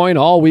did Des Moines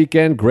all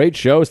weekend. Great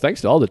shows.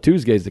 Thanks to all the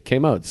Tuesdays that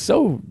came out.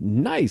 So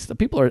nice. The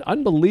people are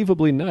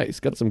unbelievably nice.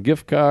 Got some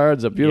gift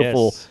cards,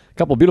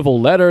 couple beautiful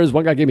letters.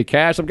 One guy gave me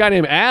cash. Some guy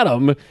named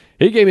Adam,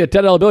 he gave me a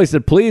 $10 bill. He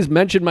said, please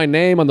mention my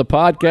name on the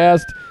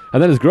podcast.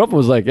 And then his girlfriend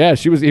was like, yeah,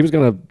 he was going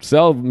to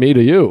sell me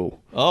to you.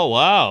 Oh,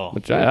 wow.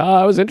 Which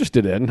I was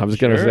interested in. I was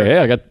going to say, hey,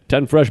 I got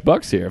 10 fresh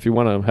bucks here if you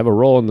want to have a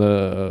roll in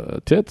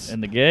the tits.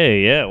 And the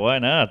gay, yeah, why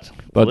not?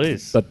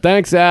 Please. But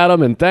thanks,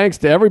 Adam, and thanks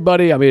to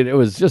everybody. I mean, it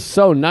was just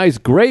so nice.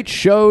 Great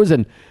shows,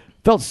 and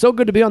felt so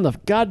good to be on the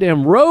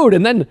goddamn road.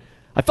 And then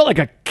I felt like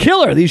a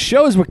killer. These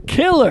shows were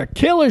killer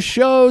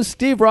shows.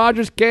 Steve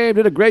Rogers came,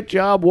 did a great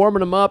job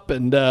warming them up,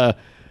 and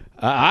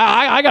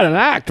I got an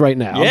act right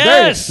now. Yes! I'm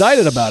very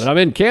excited about it. I'm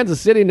in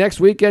Kansas City next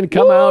weekend.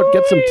 Come out,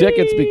 get some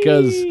tickets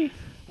because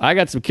I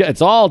got some.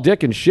 It's all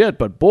dick and shit,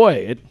 but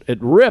boy,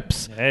 it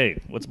rips. Hey,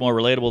 what's more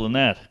relatable than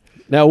that?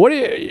 Now, what do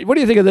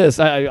you think of this?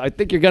 I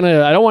think you're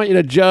gonna. I don't want you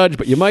to judge,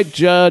 but you might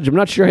judge. I'm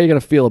not sure how you're gonna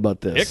feel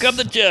about this. Here come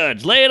the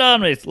judge. Lay it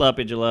on me,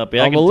 sloppy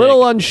jalopy. I'm a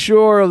little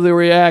unsure of the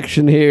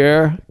reaction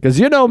here because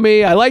you know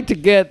me. I like to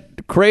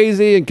get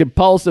crazy and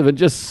compulsive and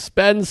just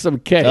spend some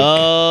cake.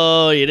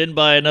 Oh, you didn't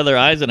buy another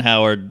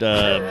Eisenhower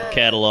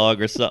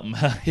catalog or something?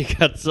 You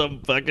got some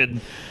fucking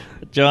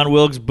John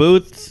Wilkes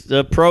Booth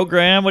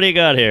program? What do you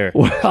got here?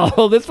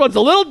 Well, this one's a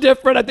little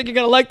different. I think you're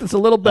going to like this a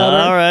little better.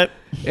 All right.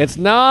 It's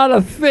not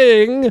a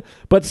thing,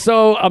 but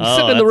so I'm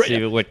sitting in the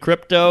room. With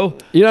crypto?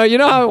 You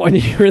know how when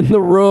you're in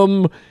the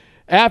room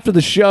after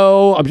the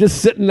show, I'm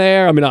just sitting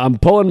there. I mean, I'm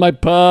pulling my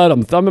pud.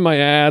 I'm thumbing my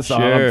ass. Sure.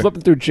 I'm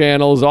flipping through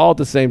channels all at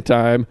the same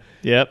time.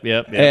 Yep.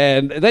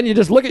 And then you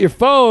just look at your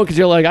phone because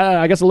you're like,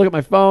 I guess I'll look at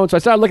my phone. So I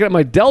started looking at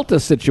my Delta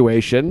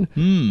situation,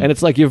 and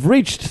it's like you've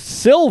reached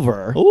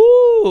silver.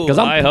 Ooh,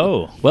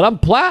 hi-ho. Well, I'm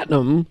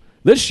platinum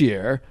this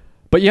year,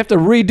 but you have to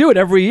redo it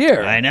every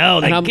year. I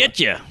know, they get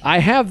you. I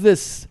have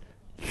this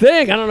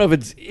thing. I don't know if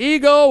it's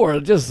ego or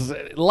just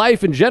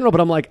life in general,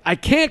 but I'm like, I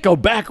can't go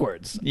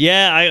backwards.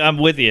 Yeah, I'm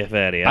with you,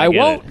 Fatty. I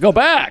won't go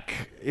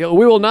back. We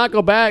will not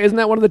go back. Isn't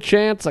that one of the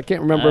chants? I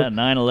can't remember.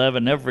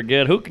 9/11, never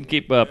forget. Who can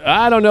keep up?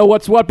 I don't know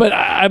what's what, but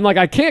I'm like,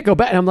 I can't go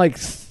back. And I'm like,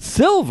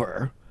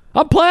 silver?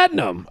 I'm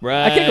platinum.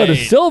 Right. I can't go to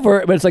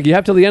silver, but it's like you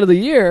have till the end of the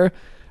year.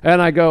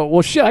 And I go,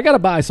 well, shit, I got to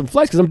buy some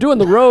flights because I'm doing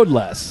the road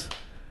less.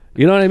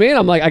 You know what I mean?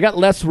 I'm like, I got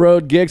less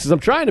road gigs because I'm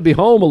trying to be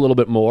home a little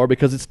bit more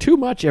because it's too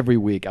much every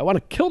week. I want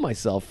to kill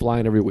myself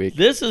flying every week.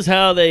 This is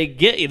how they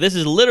get you. This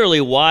is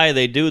literally why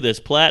they do this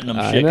platinum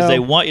shit, because they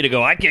want you to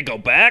go, I can't go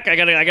back. I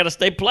gotta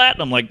stay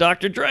platinum like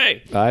Dr.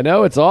 Dre. I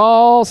know. It's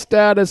all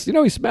status. You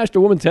know, he smashed a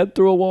woman's head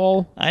through a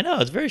wall. I know.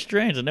 It's very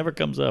strange. It never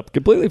comes up.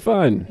 Completely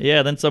fine.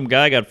 Yeah, then some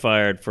guy got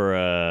fired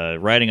for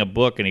writing a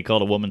book, and he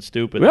called a woman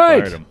stupid right.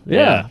 and fired him.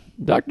 Yeah.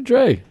 Dr.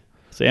 Dre.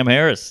 Sam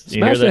Harris.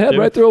 Smashed a head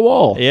right through a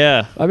wall.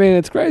 Yeah. I mean,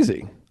 it's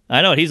crazy.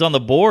 I know. He's on the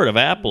board of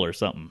Apple or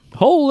something.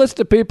 Whole list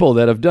of people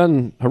that have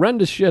done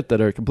horrendous shit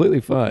that are completely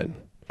fine.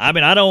 I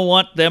mean, I don't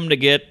want them to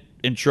get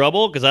in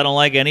trouble because I don't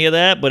like any of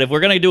that. But if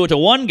we're going to do it to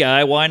one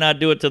guy, why not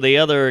do it to the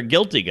other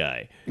guilty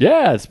guy?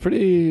 Yeah, it's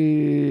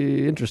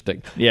pretty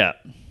interesting. Yeah.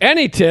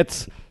 Any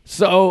tits.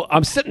 So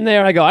I'm sitting there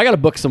and I go, I got to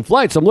book some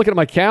flights. So I'm looking at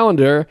my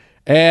calendar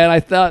and I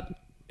thought,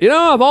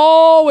 I've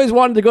always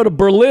wanted to go to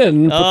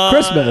Berlin for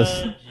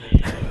Christmas.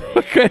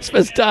 For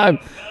Christmas time.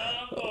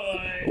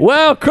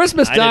 Well,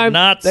 Christmas time. I did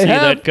not see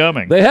that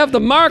coming. They have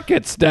the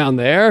markets down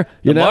there.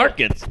 The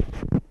markets?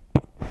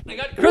 They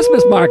got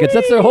Christmas markets.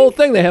 That's their whole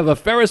thing. They have a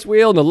Ferris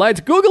wheel and the lights.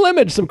 Google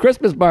image some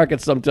Christmas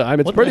markets sometime.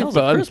 It's pretty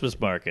fun. A Christmas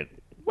market?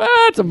 Well,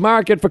 it's a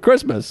market for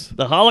Christmas.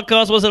 The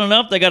Holocaust wasn't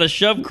enough. They got to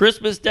shove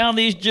Christmas down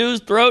these Jews'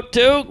 throat,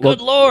 too?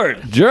 Good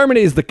Lord. Germany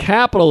is the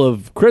capital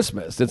of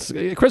Christmas. It's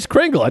Kris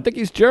Kringle. I think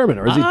he's German,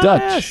 or is he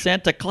Dutch? Yeah,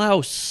 Santa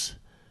Claus.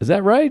 Is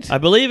that right? I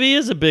believe he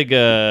is a big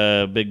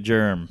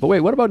germ. But wait,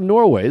 what about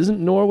Norway? Isn't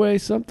Norway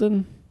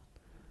something?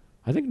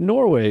 I think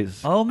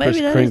Norway's. Oh, maybe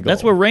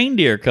that's where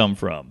reindeer come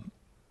from.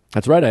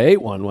 That's right. I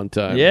ate one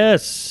time.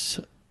 Yes.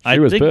 She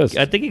was pissed.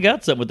 I think he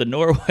got something with the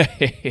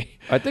Norway.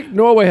 I think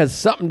Norway has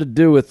something to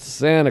do with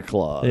Santa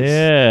Claus.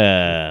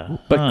 Yeah.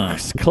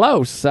 But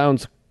Klaus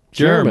sounds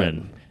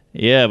German.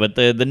 Yeah, but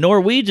the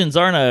Norwegians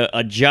aren't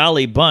a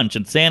jolly bunch,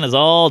 and Santa's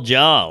all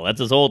joll. That's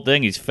his whole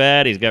thing. He's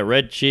fat. He's got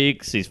red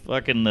cheeks. He's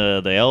fucking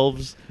the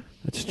elves.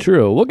 That's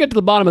true. We'll get to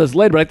the bottom of this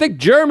later, but I think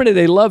Germany,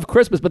 they love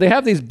Christmas, but they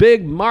have these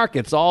big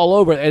markets all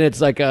over, and it's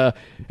like a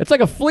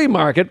flea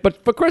market,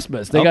 but for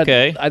Christmas. They got,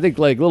 I think,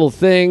 like little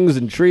things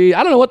and trees.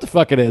 I don't know what the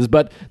fuck it is,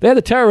 but they had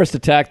a terrorist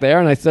attack there,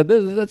 and I said,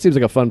 that seems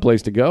like a fun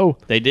place to go.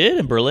 They did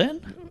in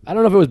Berlin? I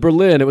don't know if it was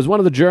Berlin. It was one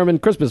of the German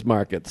Christmas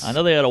markets. I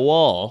know they had a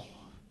wall.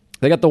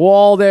 They got the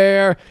wall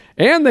there,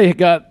 and they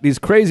got these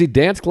crazy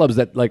dance clubs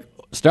that like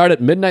start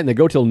at midnight and they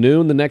go till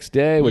noon the next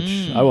day,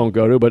 which I won't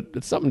go to, but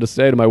it's something to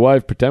say to my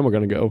wife, pretend we're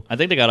going to go. I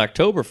think they got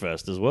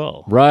Oktoberfest as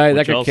well. Right,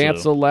 that got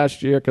canceled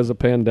last year because of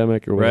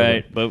pandemic or whatever.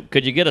 Right, but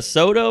could you get a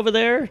soda over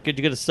there? Could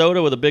you get a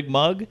soda with a big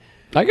mug?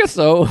 I guess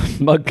so.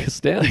 Mug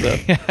Costanza.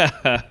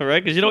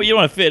 Right? Because you don't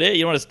want to fit in,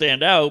 you don't want to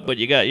stand out, but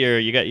you got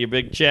your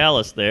big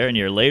chalice there and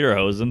your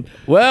lederhosen.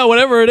 Well,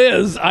 whatever it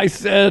is, I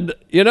said,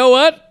 you know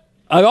what?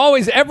 I've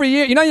always, every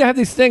year, you have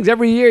these things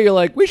every year, you're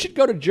like, we should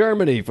go to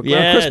Germany for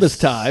around Christmas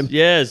time.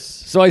 Yes.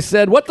 So I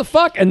said, what the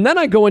fuck? And then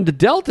I go into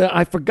Delta.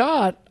 I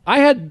forgot. I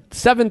had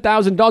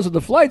 $7,000 worth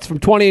of flights from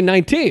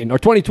 2019 or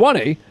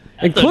 2020,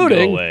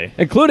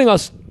 including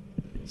us.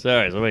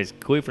 Sorry, somebody's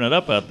queefing it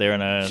up out there,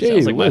 and it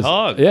sounds like my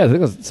hog. Yeah, I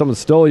think someone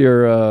stole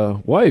your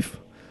wife.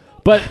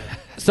 But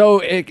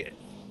so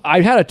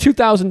I had a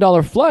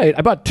 $2,000 flight.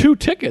 I bought 2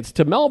 tickets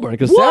to Melbourne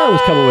because Sarah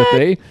was coming with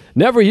me.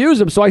 Never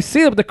used them, so I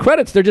see them. The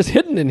credits, they're just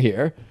hidden in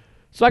here.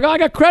 So I go, I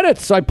got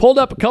credits. So I pulled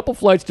up a couple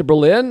flights to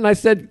Berlin, and I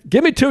said,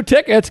 give me 2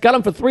 tickets. Got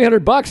them for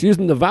 $300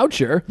 using the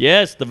voucher.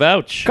 Yes, the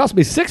vouch. Cost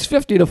me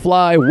 $650 to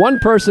fly, 1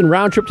 person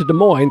round trip to Des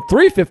Moines,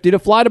 $350 to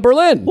fly to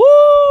Berlin.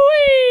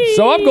 Woo-wee!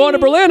 So I'm going to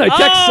Berlin. I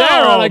text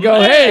Sarah, and I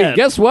go, hey,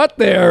 guess what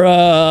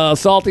there,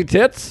 salty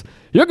tits?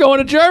 You're going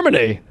to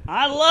Germany.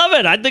 I love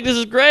it. I think this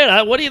is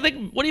great. What do you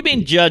think? What do you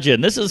mean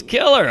judging? This is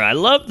killer. I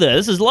love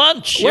this. This is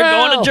lunch. You're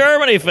going to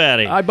Germany,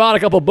 fatty. I bought a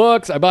couple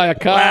books. I buy a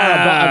car.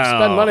 Wow. I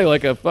spend money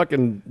like a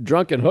fucking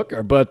drunken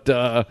hooker. But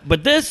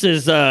this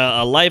is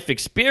a life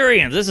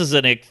experience. This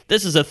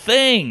is a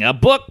thing. A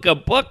book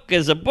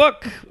is a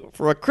book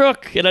for a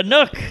crook in a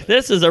nook.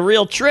 This is a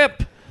real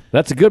trip.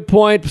 That's a good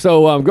point.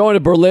 So I'm going to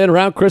Berlin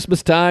around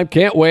Christmas time.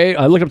 Can't wait.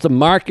 I looked up some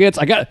markets.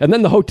 And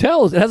then the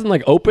hotels, it hasn't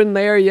like opened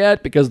there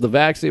yet because of the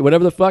vaccine,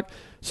 whatever the fuck.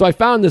 So I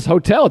found this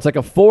hotel. It's like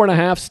a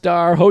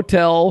 4.5-star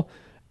hotel,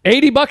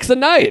 $80 a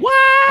night.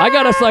 What? I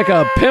got us like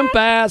a pimp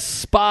ass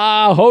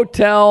spa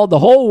hotel, the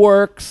whole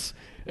works.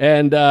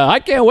 And I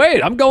can't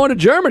wait. I'm going to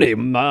Germany.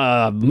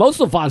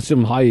 Most of us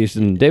in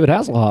and David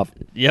Hasselhoff.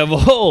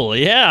 Jawohl.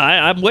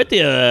 Yeah, I'm with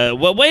you.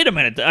 Well, wait a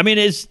minute. I mean,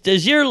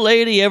 does your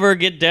lady ever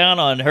get down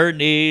on her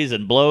knees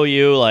and blow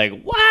you like,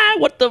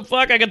 what the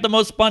fuck? I got the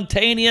most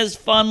spontaneous,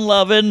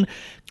 fun-loving,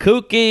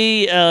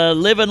 kooky,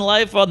 living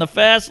life on the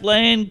fast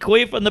lane,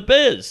 queef on the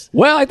biz.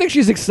 Well, I think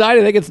she's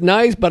excited. I think it's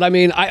nice, but I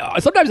mean,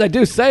 sometimes I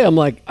do say, I'm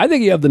like, I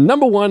think you have the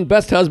number one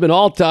best husband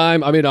all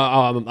time. I mean,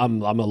 I'm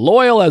a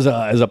loyal as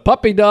a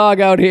puppy dog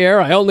out here.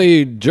 I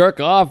only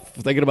jerk off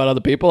thinking about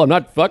other people. I'm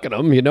not fucking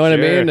them. You know what I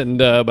mean? And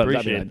but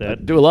appreciate that.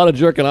 I do a lot of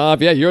jerking off.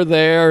 Yeah, you're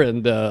there,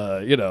 and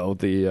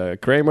the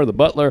Kramer, the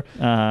butler.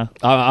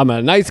 I'm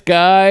a nice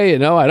guy.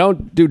 I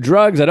don't do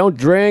drugs. I don't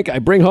drink. I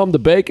bring home the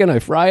bacon. I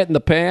fry it in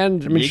the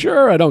pan. I mean,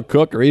 sure, I don't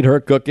cook or eat her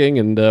cooking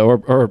and or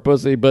her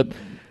pussy, but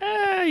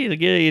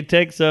you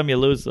take some, you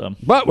lose some.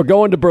 But we're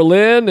going to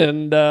Berlin,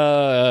 and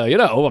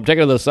I'm taking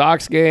her to the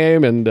Sox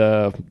game, and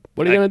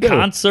what are you going to do?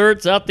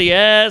 Concerts out the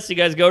ass. You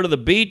guys go to the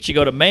beach. You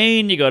go to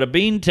Maine. You go to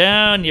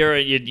Beantown. You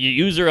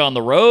use her on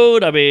the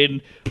road. I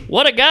mean,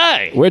 what a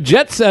guy. We're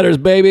jet setters,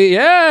 baby.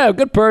 Yeah,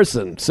 good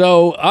person.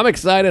 So I'm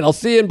excited. I'll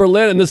see you in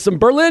Berlin, and there's some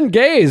Berlin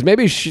gays.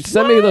 Maybe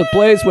send me to the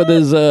place with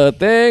his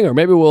thing, or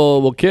maybe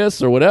we'll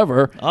kiss or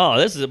whatever. Oh,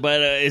 is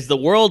the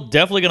world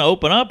definitely going to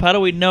open up? How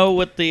do we know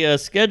what the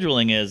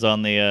scheduling is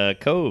on the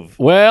Cove?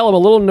 Well, I'm a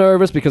little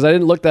nervous because I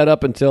didn't look that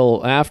up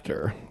until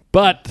after,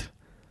 but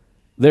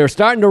they're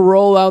starting to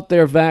roll out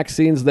their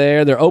vaccines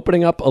there. They're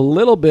opening up a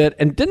little bit.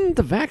 And didn't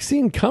the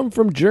vaccine come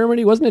from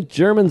Germany? Wasn't it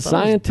German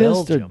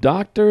scientists or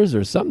doctors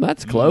or something?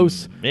 That's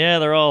close. Yeah,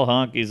 they're all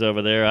honkies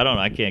over there. I don't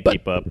know. I can't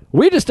keep up.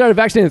 We just started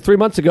vaccinating 3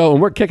 months ago,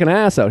 and we're kicking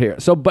ass out here.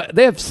 So, but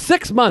they have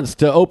 6 months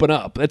to open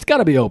up. It's got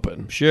to be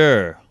open.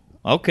 Sure.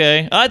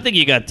 Okay. I think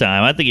you got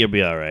time. I think you'll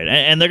be all right.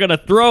 And they're going to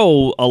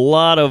throw a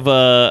lot of...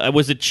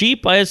 was it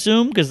cheap, I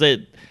assume? Because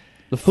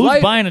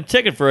who's buying a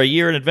ticket for a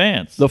year in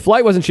advance? The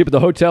flight wasn't cheap, but the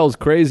hotel is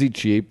crazy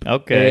cheap.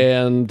 Okay.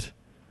 And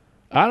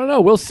I don't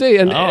know. We'll see.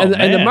 And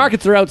the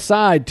markets are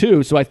outside,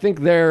 too. So I think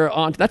they're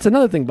on... That's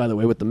another thing, by the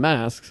way, with the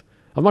masks.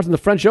 I'm watching the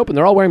French Open.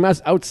 They're all wearing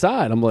masks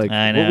outside. I'm like,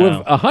 I know.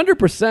 With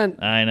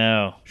 100% I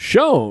know.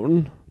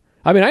 shown...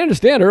 I mean, I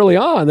understand early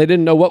on they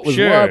didn't know what was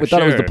what. We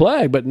thought it was the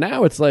plague. But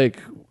now it's like...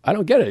 I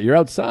don't get it. You're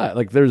outside.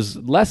 Like, there's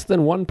less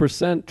than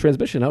 1%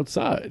 transmission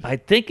outside. I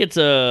think it's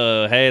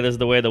hey, this is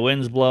the way the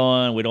wind's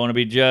blowing. We don't want to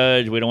be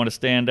judged. We don't want to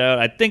stand out.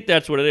 I think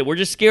that's what it is. We're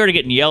just scared of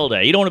getting yelled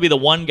at. You don't want to be the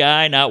one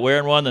guy not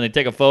wearing one, then they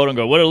take a photo and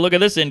go, look at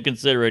this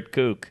inconsiderate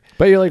kook.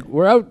 But you're like,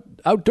 we're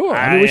outdoor.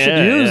 I mean, we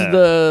should use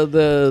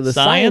the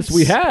science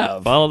we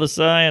have. Follow the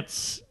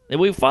science.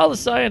 We follow the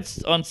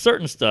science on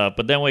certain stuff,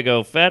 but then we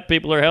go, fat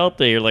people are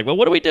healthy. You're like, well,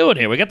 what are we doing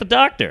here? We got the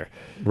doctor.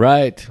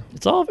 Right.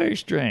 It's all very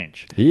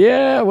strange.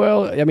 Yeah,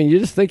 well, I mean, you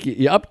just think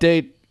you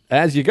update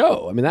as you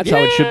go. I mean, that's how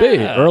it should be.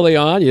 Early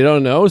on, you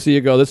don't know, so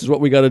you go, this is what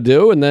we got to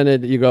do, and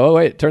then you go, oh,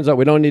 wait, it turns out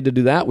we don't need to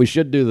do that. We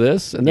should do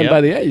this. And then by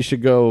the end, you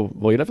should go,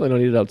 well, you definitely don't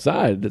need it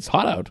outside. It's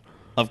hot out.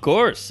 Of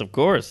course,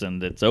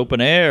 and it's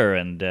open air,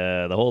 and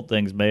the whole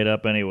thing's made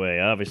up anyway,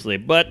 obviously.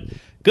 But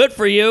good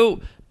for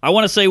you. I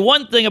want to say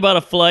one thing about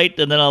a flight,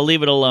 and then I'll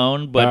leave it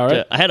alone.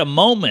 But I had a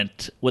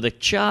moment with a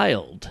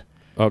child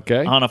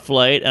on a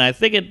flight, and I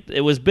think it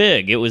was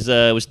big. It was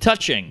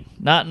touching,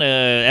 not in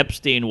a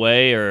Epstein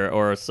way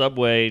or a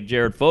Subway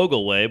Jared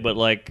Fogle way, but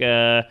like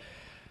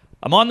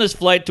I'm on this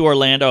flight to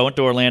Orlando. I went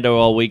to Orlando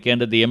all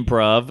weekend at the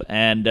Improv,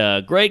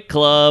 and great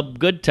club,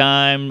 good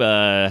time.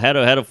 Had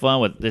a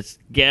fun with this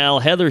gal,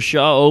 Heather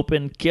Shaw.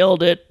 Opened,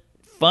 killed it,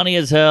 funny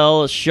as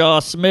hell. Shaw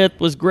Smith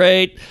was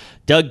great.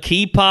 Doug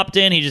Key popped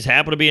in. He just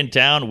happened to be in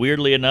town.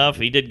 Weirdly enough,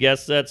 he did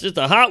guest sets. Just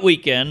a hot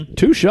weekend.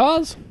 2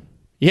 Shaws?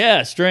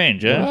 Yeah,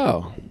 strange. Huh?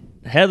 Wow.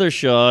 Heather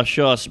Shaw,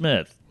 Shaw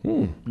Smith.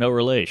 No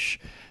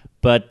relation.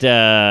 But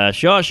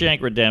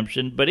Shawshank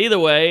Redemption. But either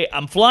way,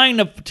 I'm flying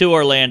to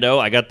Orlando.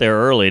 I got there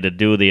early to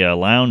do the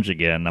lounge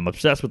again. I'm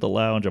obsessed with the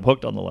lounge. I'm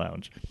hooked on the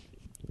lounge.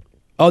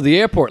 Oh, the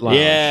airport lounge.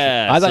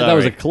 Yeah, I thought that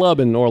was a sorry. club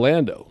in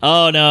Orlando.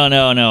 Oh, no.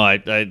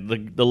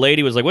 The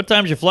lady was like, what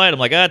time's your flight? I'm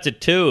like, it's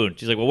at 2. And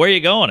she's like, well, where are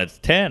you going? It's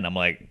 10. I'm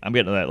like, I'm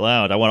getting to that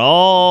lounge. I want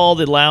all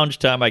the lounge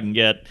time I can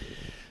get.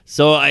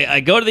 So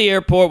I go to the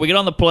airport. We get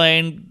on the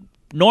plane.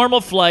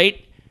 Normal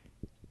flight.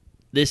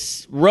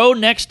 This row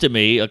next to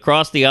me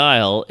across the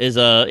aisle is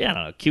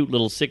a cute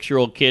little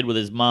 6-year-old kid with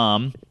his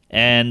mom.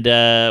 And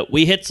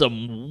we hit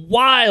some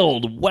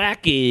wild,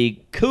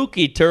 wacky,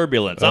 kooky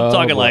turbulence. I'm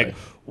talking boy. like,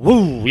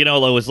 woo, it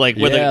was like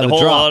where Yeah,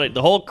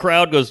 the whole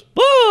crowd goes,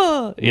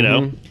 ah,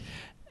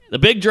 the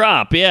big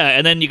drop, yeah.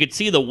 And then you could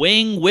see the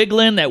wing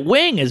wiggling. That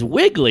wing is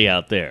wiggly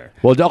out there.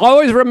 Well,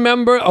 always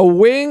remember, a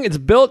wing, it's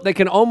built, they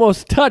can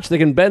almost touch. They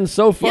can bend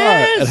so far.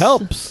 Yes. It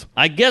helps.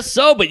 I guess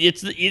so, but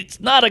it's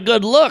not a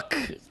good look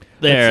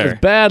there. It's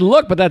a bad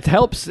look, but that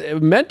helps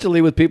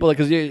mentally with people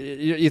because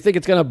you think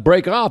it's going to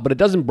break off, but it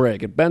doesn't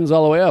break. It bends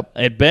all the way up.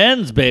 It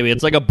bends, baby.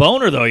 It's like a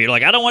boner, though. You're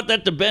like, I don't want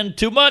that to bend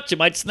too much. It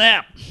might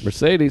snap.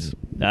 Mercedes.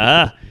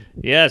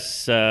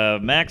 Yes,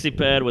 maxi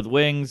pad with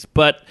wings.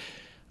 But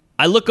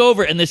I look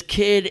over, and this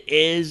kid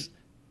is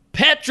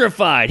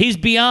petrified. He's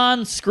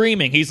beyond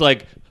screaming. He's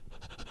like,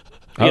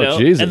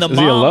 Jesus. And the Is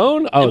he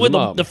alone? Oh, his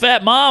mom. The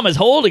fat mom is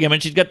holding him,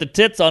 and she's got the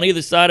tits on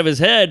either side of his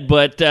head.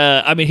 But,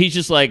 he's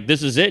just like,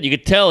 this is it. You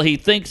could tell he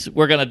thinks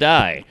we're going to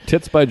die.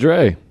 Tits by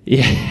Dre.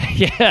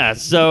 Yeah.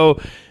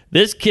 So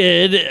this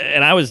kid,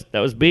 and I was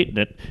beating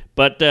it,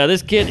 but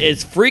this kid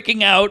is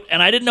freaking out,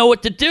 and I didn't know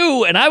what to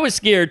do, and I was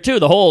scared too.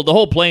 The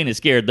whole plane is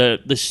scared.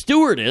 The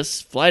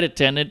stewardess, flight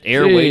attendant,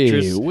 air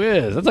waitress.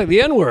 Whiz. That's like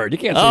the N-word. You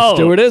can't say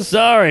stewardess.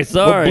 Sorry.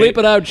 Well, bleep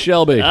it out,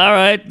 Shelby. All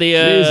right.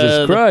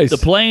 Jesus Christ. The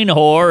plane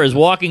whore is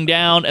walking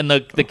down, and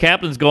the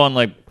captain's going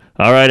like,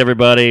 all right,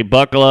 everybody,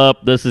 buckle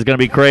up. This is going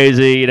to be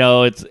crazy.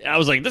 I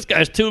was like, this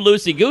guy's too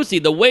loosey-goosey.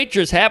 The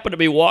waitress happened to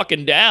be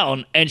walking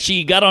down, and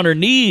she got on her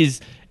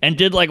knees and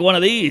did like one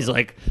of these,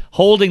 like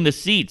holding the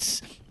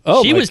seats.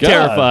 Oh, she my was God.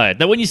 terrified.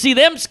 Now, when you see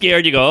them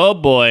scared, you go, oh,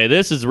 boy,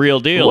 this is real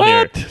deal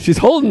What? here. She's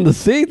holding the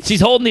seats? She's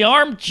holding the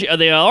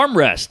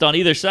armrest on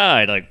either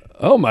side. Like,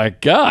 Oh, my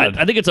God.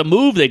 I think it's a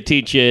move they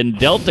teach you in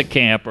Delta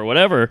Camp or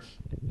whatever.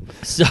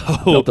 So,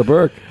 Delta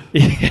Burke.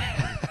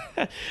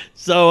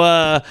 So,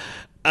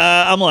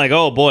 I'm like,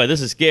 oh boy,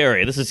 this is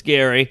scary. This is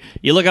scary.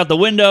 You look out the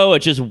window,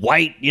 it's just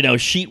white,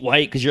 sheet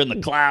white because you're in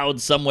the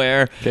clouds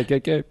somewhere.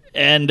 KKK.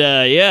 And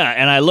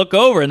and I look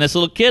over, and this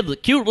little kid, the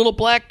cute little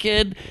black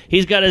kid,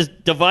 he's got his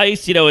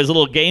device, his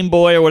little Game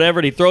Boy or whatever,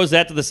 and he throws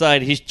that to the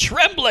side. He's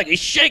trembling. He's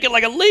shaking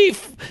like a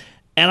leaf.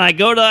 And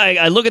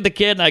I look at the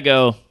kid, and I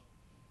go,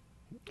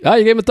 Oh,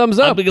 you gave him a thumbs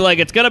I'll up. be like,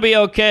 it's going to be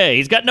okay.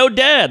 He's got no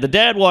dad. The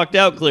dad walked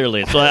out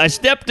clearly. So I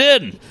stepped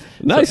in.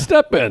 Nice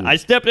step in. I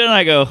stepped in, and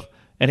I go,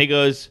 and he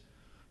goes,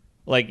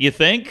 like, you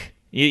think?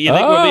 You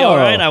think we'll be all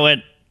right? And I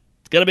went,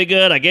 it's going to be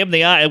good. I gave him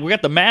the eye. We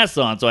got the mask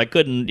on, so I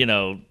couldn't,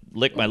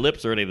 lick my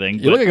lips or anything.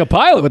 You look like a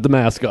pilot with the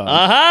mask on.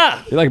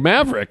 Aha! You're like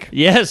Maverick.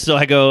 Yes, so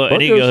I go,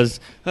 and he goes,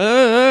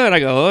 and I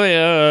go, oh,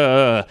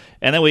 yeah.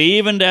 And then we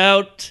evened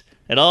out.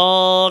 It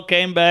all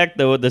came back.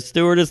 The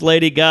stewardess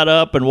lady got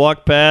up and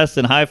walked past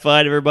and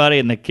high-fived everybody,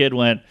 and the kid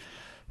went,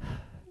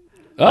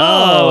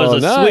 oh, it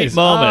was a nice. sweet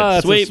moment.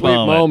 It's a sweet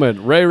moment.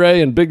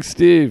 Ray and Big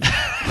Steve.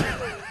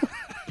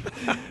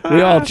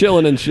 We all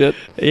chilling and shit.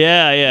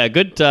 Yeah,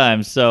 good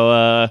times.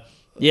 So,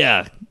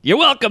 you're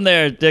welcome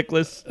there,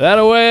 Dickless. That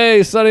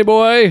away, sonny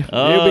boy.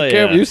 Oh, You be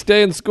careful. yeah. You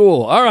stay in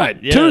school. All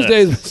right. Yes.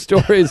 Tuesday's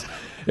Stories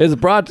is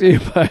brought to you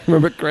by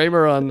Robert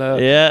Kramer on...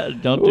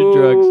 Don't do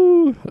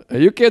drugs.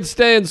 You kids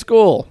stay in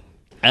school.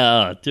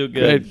 Oh, too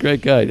good.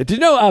 Great guy. Did you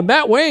know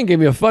Matt Wayne gave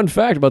me a fun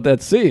fact about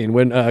that scene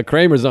when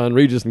Kramer's on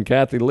Regis and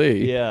Kathy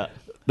Lee? Yeah.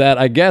 That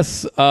I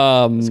guess... This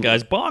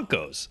guy's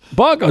bonkos.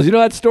 Bonkos. You know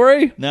that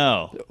story?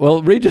 No.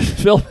 Well, Regis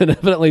Philbin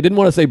evidently didn't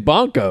want to say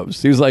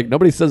bonkos. He was like,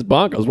 nobody says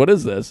bonkos. What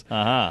is this?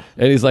 Uh-huh.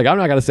 And he's like, I'm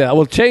not going to say that.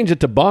 We'll change it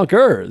to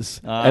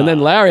bonkers. And then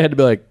Larry had to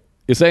be like,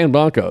 you're saying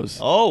bonkos.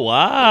 Oh,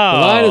 wow.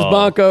 The line is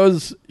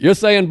bonkos. You're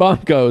saying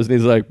bonkos. And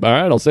he's like, all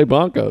right, I'll say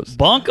bonkos.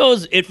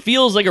 Bonkos, it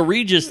feels like a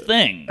Regis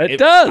thing. It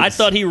does. I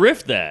thought he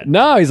riffed that.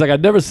 No, he's like,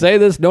 I'd never say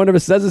this. No one ever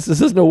says this.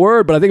 This isn't a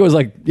word. But I think it was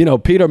like,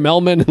 Peter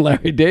Melman and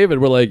Larry David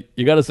were like,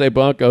 you got to say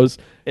bonkos.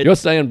 You're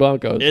saying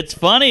bonkos. It's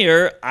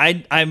funnier.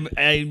 I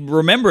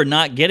remember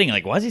not getting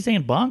like, why is he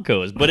saying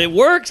bonkos? But it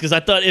works because I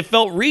thought it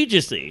felt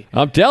Regis-y.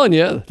 I'm telling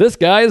you, this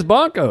guy is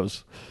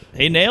bonkos.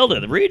 He nailed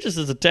it. Regis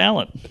is a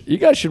talent. You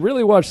guys should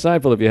really watch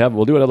Seinfeld if you haven't.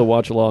 We'll do another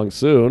watch along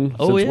soon.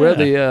 Oh, since yeah. we're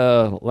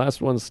the last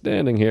one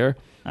standing here.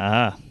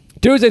 Uh-huh.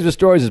 Tuesdays with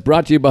Stories is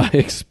brought to you by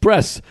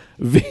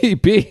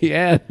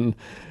ExpressVPN.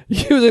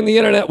 Using the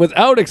internet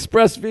without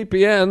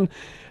ExpressVPN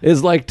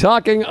is like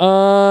talking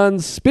on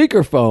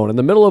speakerphone in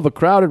the middle of a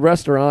crowded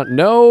restaurant.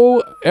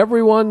 No,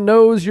 everyone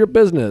knows your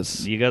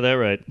business. You got that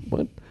right.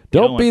 What?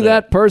 Don't be want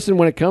that person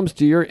when it comes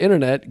to your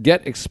internet.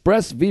 Get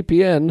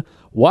ExpressVPN.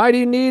 Why do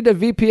you need a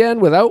VPN?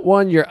 Without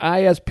one, your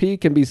ISP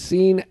can be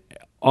seen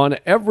on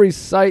every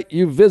site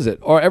you visit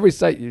or every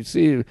site you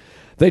see.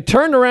 They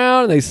turn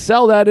around and they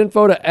sell that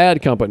info to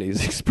ad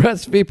companies.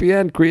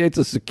 ExpressVPN creates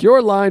a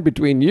secure line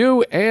between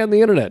you and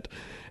the internet.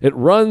 It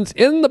runs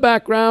in the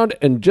background,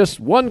 and just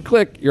one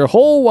click, your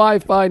whole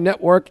Wi-Fi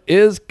network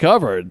is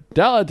covered.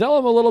 Tell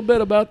them a little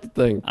bit about the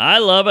thing. I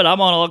love it. I'm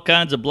on all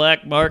kinds of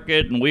black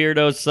market and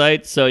weirdo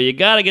sites, so you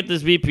got to get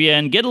this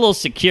VPN. Get a little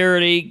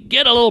security.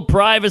 Get a little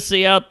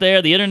privacy out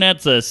there. The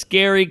internet's a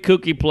scary,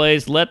 kooky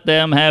place. Let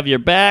them have your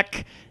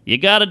back. You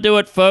got to do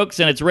it, folks,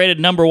 and it's rated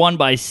 #1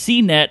 by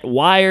CNET,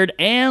 Wired,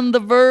 and The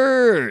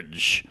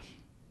Verge.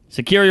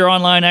 Secure your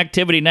online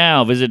activity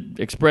now. Visit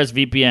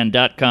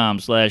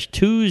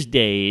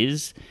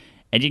expressvpn.com/Tuesdays,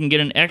 and you can get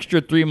an extra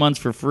 3 months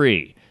for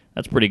free.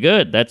 That's pretty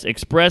good. That's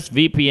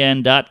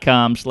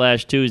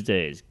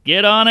expressvpn.com/Tuesdays.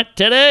 Get on it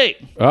today.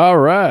 All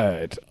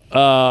right.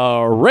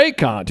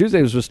 Raycon,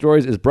 Tuesdays with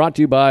Stories, is brought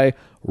to you by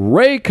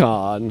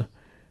Raycon.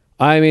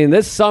 I mean,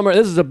 this summer,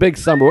 this is a big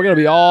summer. We're going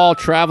to be all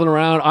traveling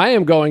around. I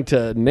am going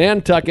to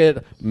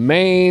Nantucket,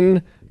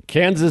 Maine,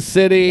 Kansas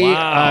City.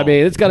 Wow. I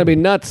mean, it's going to be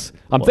nuts.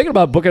 I'm thinking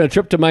about booking a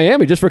trip to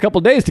Miami just for a couple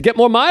of days to get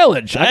more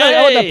mileage.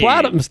 I want that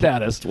platinum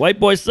status. White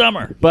boy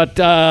summer. But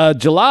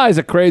July is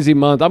a crazy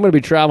month. I'm going to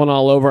be traveling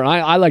all over. And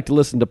I like to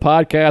listen to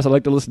podcasts. I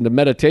like to listen to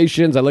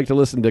meditations. I like to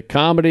listen to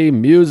comedy,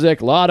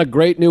 music. A lot of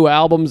great new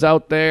albums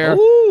out there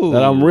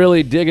that I'm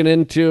really digging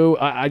into.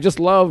 I just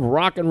love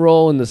rock and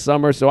roll in the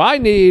summer. So I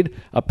need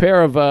a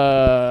pair of,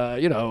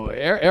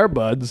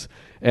 earbuds.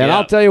 And Yeah.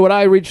 I'll tell you what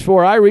I reach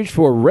for. I reach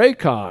for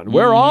Raycon.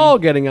 We're all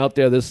getting out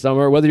there this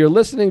summer. Whether you're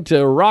listening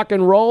to rock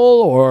and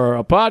roll or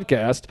a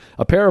podcast,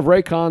 a pair of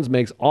Raycons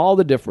makes all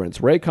the difference.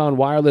 Raycon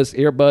wireless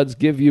earbuds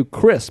give you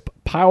crisp,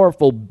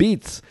 powerful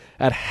beats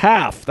at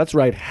half. That's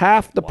right,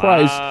 half the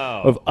price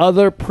of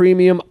other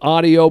premium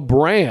audio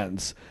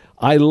brands.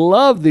 I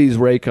love these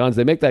Raycons.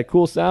 They make that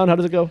cool sound. How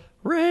does it go?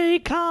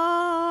 Raycon.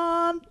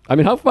 I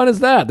mean, how fun is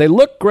that? They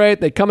look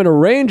great. They come in a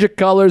range of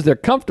colors. They're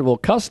comfortable,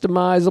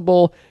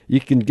 customizable. You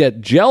can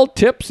get gel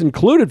tips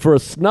included for a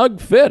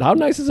snug fit. How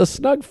nice is a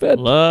snug fit?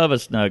 Love a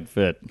snug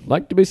fit.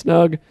 Like to be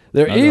snug.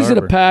 They're Snug easy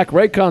Harbor. to pack.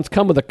 Raycons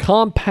come with a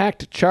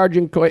compact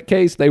charging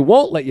case. They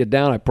won't let you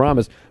down, I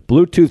promise.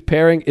 Bluetooth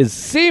pairing is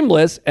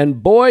seamless,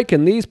 and boy,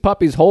 can these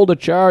puppies hold a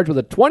charge with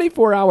a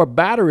 24-hour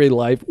battery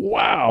life.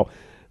 Wow.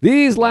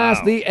 These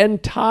last the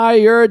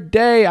entire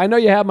day. I know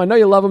you have them. I know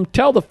you love them.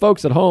 Tell the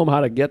folks at home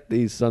how to get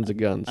these sons of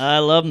guns. I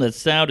love them. The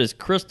sound is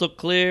crystal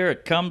clear.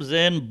 It comes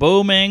in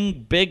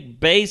booming, big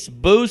bass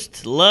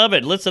boost. Love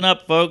it. Listen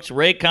up, folks.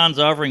 Raycon's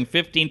offering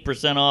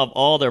 15% off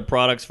all their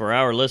products for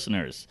our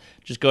listeners.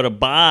 Just go to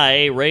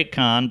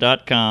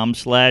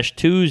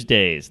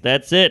buyraycon.com/Tuesdays.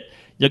 That's it.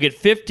 You'll get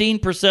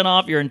 15%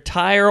 off your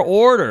entire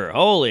order.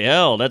 Holy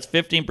hell. That's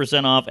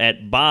 15% off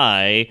at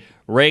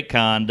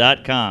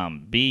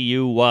buyraycon.com.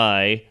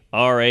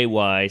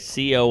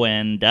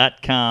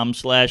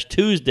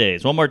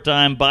 buyraycon.com/Tuesdays. One more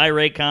time,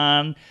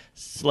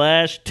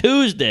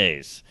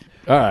 buyraycon/Tuesdays.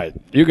 All right,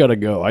 you got to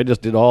go. I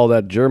just did all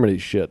that Germany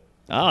shit.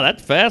 Oh,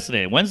 that's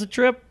fascinating. When's the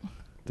trip?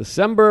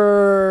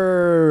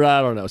 December, I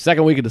don't know,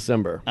 second week of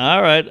December.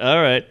 All right.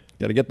 Got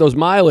to get those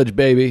mileage,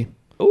 baby.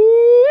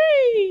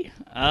 Ooh-wee.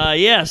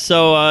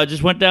 So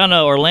just went down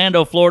to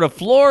Orlando, Florida.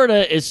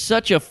 Florida is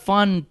such a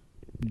fun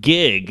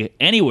gig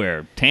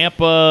anywhere.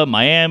 Tampa,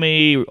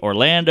 Miami,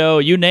 Orlando,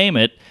 you name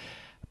it.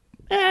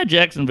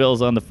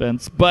 Jacksonville's on the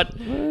fence, but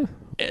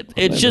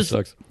it just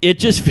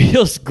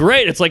feels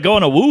great. It's like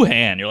going to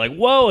Wuhan. You're like,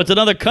 whoa, it's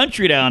another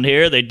country down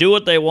here. They do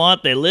what they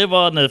want. They live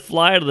on the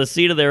fly to the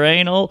seat of their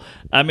anal.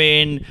 I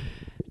mean,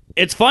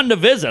 it's fun to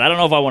visit. I don't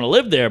know if I want to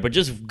live there, but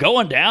just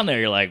going down there,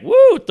 you're like,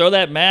 woo, throw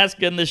that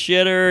mask in the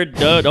shitter,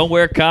 don't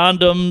wear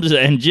condoms,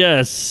 and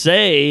just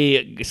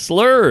say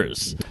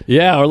slurs.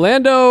 Yeah,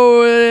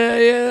 Orlando,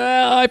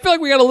 I feel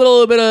like we got a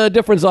little bit of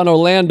difference on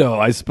Orlando,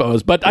 I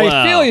suppose. But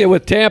I feel you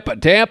with Tampa.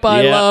 Tampa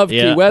I love.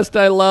 Key West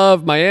I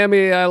love.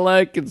 Miami I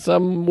like in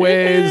some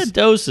ways.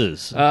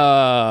 Doses.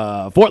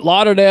 Fort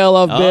Lauderdale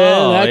I've been.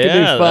 That could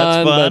be fun.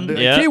 That's fun.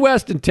 But Key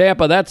West and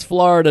Tampa, that's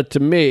Florida to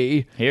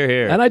me.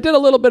 Here. And I did a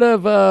little bit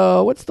of,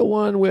 what's the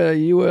one where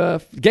you,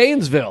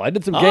 Gainesville. I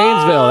did some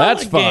Gainesville.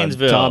 That's fun.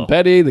 Gainesville. Tom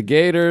Petty, the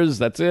Gators,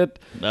 that's it.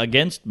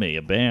 Against Me,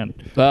 a band.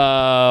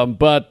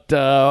 But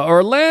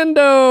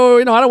Orlando,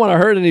 I don't want to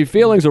hurt any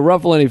feelings or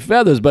ruffle any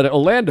feathers, but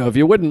Orlando, if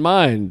you wouldn't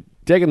mind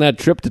taking that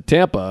trip to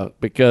Tampa,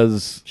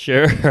 because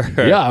Sure.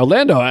 yeah,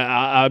 Orlando,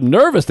 I'm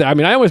nervous there. I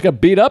mean, I almost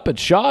got beat up at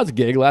Shaw's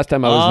gig last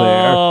time I was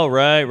there. Oh,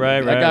 right.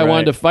 That guy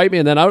wanted to fight me,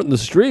 and then out in the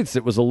streets,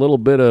 it was a little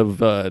bit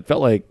of, it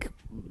felt like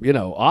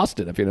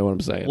Austin, if you know what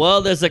I'm saying.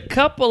 Well, there's a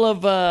couple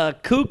of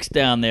kooks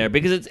down there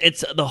because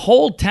it's the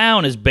whole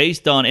town is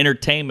based on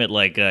entertainment,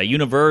 like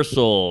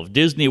Universal,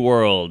 Disney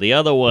World, the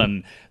other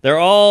one. They're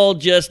all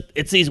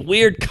it's these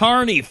weird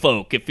carny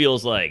folk, it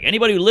feels like.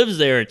 Anybody who lives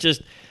there, it's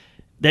just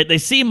that they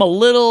seem a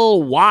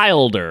little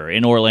wilder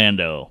in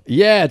Orlando.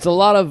 Yeah, it's a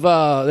lot of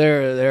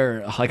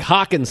they're like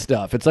hawking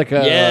stuff. It's like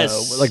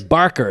like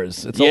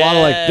Barkers. It's a lot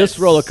of like this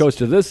roller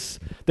coaster.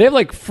 They have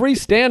like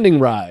freestanding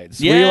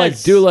rides where you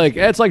like do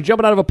it's like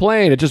jumping out of a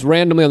plane. It's just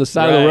randomly on the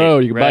side of the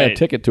road. You can buy a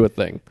ticket to a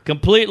thing.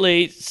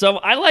 Completely. So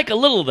I like a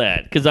little of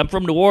that because I'm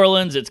from New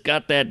Orleans. It's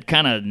got that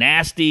kind of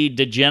nasty,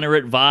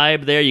 degenerate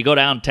vibe there. You go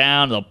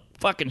downtown, the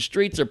fucking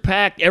streets are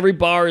packed. Every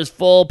bar is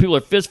full. People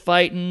are fist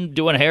fighting,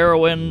 doing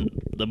heroin.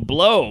 The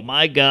blow.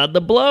 My God,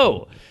 the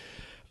blow.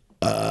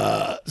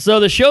 So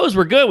the shows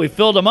were good. We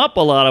filled them up,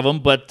 a lot of them,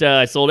 but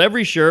I sold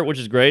every shirt, which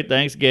is great.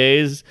 Thanks,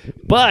 gays.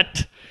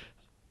 But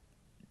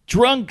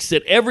drunks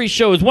at every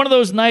show. It was one of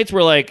those nights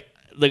where, like,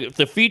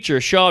 the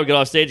feature show would get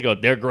off stage and go,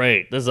 they're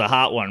great. This is a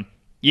hot one.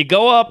 You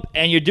go up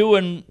and you're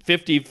doing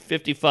 50,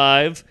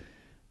 55.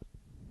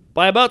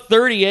 By about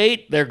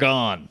 38, they're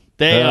gone.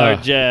 They are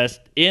just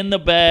in the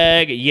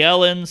bag,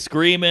 yelling,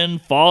 screaming,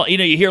 fall.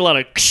 You hear a lot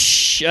of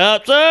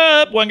 "Shut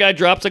up!" One guy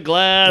drops a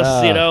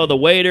glass. The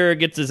waiter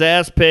gets his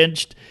ass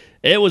pinched.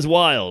 It was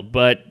wild,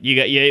 but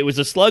it was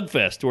a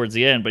slugfest towards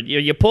the end. But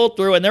you pull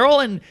through, and they're all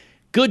in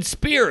good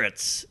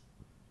spirits,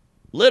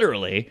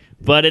 literally.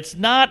 But it's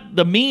not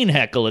the mean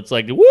heckle. It's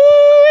like, woo,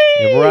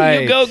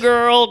 you go,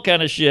 girl,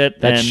 kind of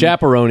shit. That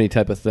chaperone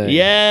type of thing.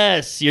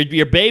 Yes, you're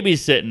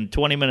babysitting.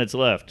 20 minutes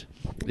left.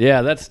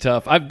 Yeah, that's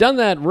tough. I've done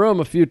that room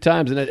a few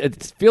times, and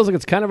it feels like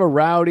it's kind of a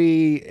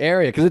rowdy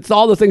area because it's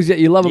all the things that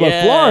you love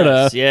about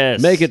Florida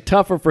make it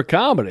tougher for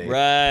comedy.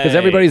 Right. Because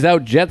everybody's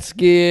out jet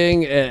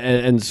skiing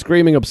and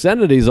screaming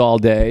obscenities all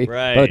day.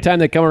 Right. By the time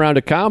they come around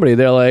to comedy,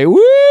 they're like,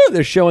 woo!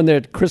 They're showing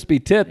their crispy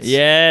tits.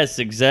 Yes,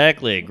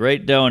 exactly.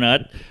 Great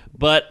donut.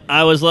 But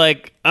I was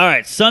like, all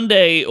right,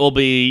 Sunday it'll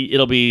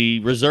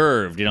be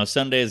reserved.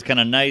 Sunday is kind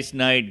of nice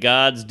night,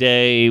 God's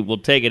day. We'll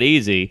take it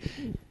easy.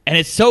 And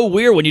it's so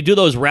weird when you do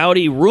those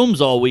rowdy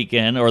rooms all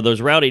weekend or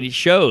those rowdy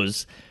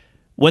shows.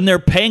 When they're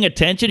paying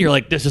attention, you're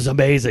like, this is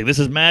amazing. This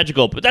is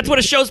magical. But that's what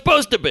a show's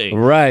supposed to be.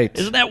 Right.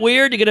 Isn't that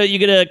weird? You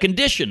get a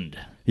conditioned.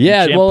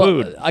 Yeah,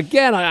 well,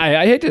 again,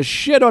 I hate to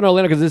shit on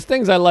Orlando because there's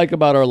things I like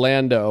about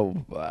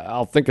Orlando.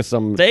 I'll think of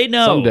some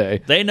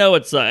someday. They know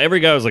it's... every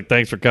guy was like,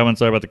 thanks for coming.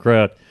 Sorry about the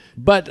crowd.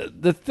 But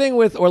the thing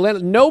with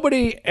Orlando,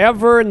 nobody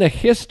ever in the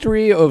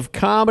history of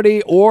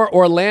comedy or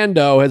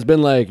Orlando has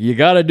been like, you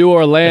got to do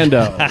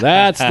Orlando.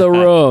 That's the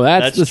room.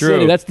 That's the true.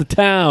 city. That's the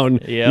town.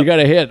 Yep. You got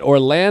to hit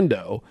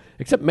Orlando.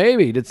 Except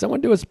maybe, did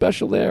someone do a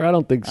special there? I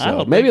don't think so. I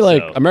don't maybe think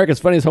like so. America's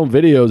Funniest Home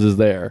Videos is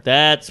there.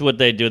 That's what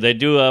they do. They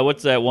do,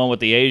 what's that one with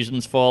the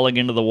Asians falling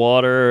into the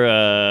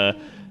water?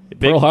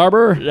 Pearl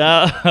Harbor?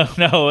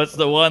 No, it's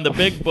the one,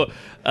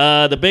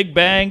 the Big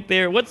Bang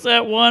Theory. What's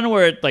that one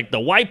where it's like the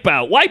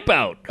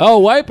Wipeout?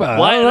 Oh, Wipeout.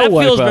 I don't know that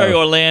feels Wipeout. very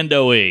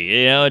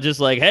Orlando-y. Just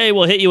like, hey,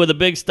 we'll hit you with a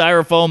big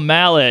styrofoam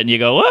mallet, and you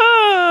go,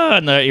 ah,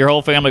 and your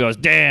whole family goes,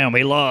 damn,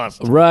 he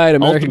lost. Right,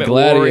 American Ultimate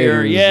Gladiators.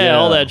 Warrior. Yeah,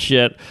 all that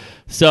shit.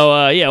 So,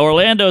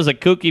 Orlando's a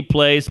kooky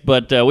place,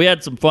 but we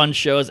had some fun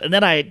shows. And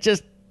then I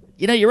just,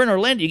 you're in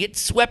Orlando, you get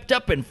swept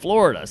up in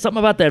Florida. Something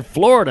about that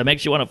Florida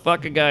makes you want to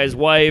fuck a guy's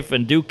wife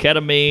and do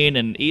ketamine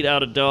and eat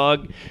out a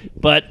dog.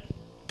 But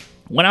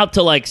went out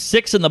till like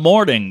 6 in the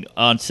morning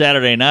on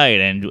Saturday night,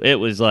 and it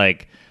was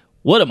like,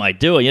 what am I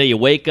doing? You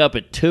wake up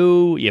at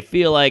 2, you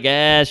feel like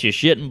ass, you're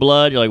shitting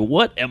blood. You're like,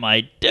 what am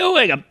I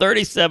doing? I'm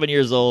 37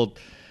 years old.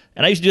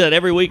 And I used to do that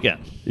every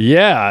weekend.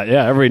 Yeah,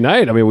 every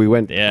night. I mean, we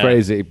went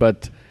crazy,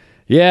 but...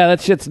 Yeah, that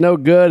shit's no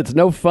good. It's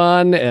no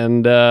fun, and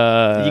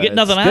you get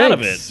nothing out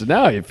of it.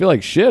 No, you feel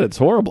like shit. It's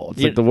horrible.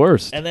 It's like the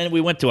worst. And then we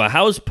went to a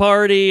house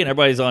party, and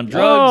everybody's on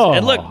drugs. Oh,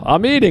 and look,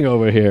 I'm eating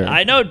over here.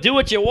 I know, do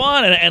what you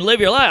want and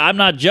live your life. I'm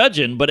not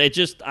judging, but it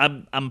just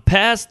I'm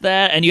past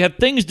that. And you have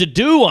things to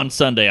do on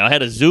Sunday. I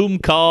had a Zoom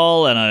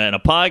call and a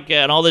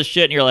podcast and all this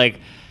shit, and you're like,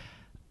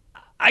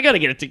 I got to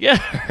get it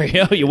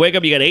together. You wake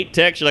up, you got 8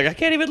 texts. You're like, I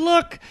can't even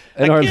look.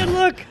 I can't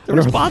look. The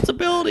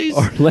responsibilities.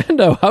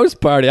 Orlando house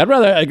party. I'd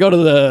rather go to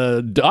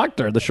the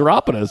doctor, the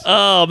chiropodist.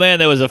 Oh, man,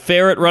 there was a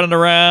ferret running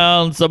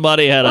around.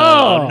 Somebody had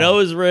a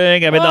nose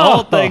ring. I mean, the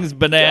whole thing's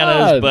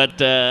bananas. God. But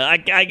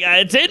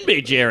it's in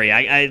me, Jerry.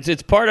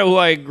 It's part of who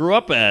I grew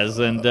up as,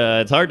 and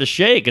it's hard to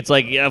shake. It's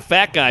like a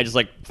fat guy just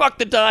like, fuck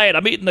the diet.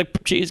 I'm eating the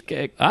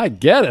cheesecake. I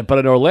get it, but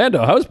an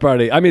Orlando house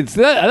party, I mean,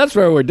 that's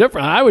where we're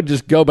different. I would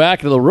just go back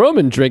to the room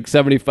and drink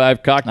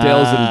 75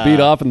 cocktails and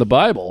beat off in the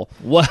Bible.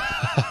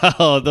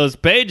 Wow, those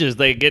pages,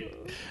 they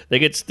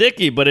get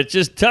sticky, but it's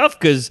just tough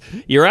because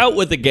you're out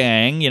with the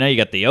gang. You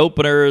got the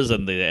openers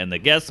and the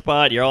guest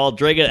spot. You're all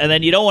drinking, and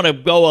then you don't want to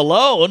go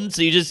alone.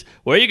 So you just,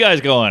 where are you guys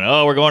going?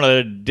 Oh, we're going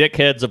to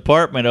Dickhead's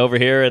apartment over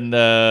here in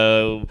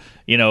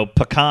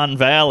Pecan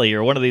Valley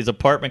or one of these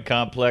apartment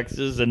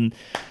complexes, and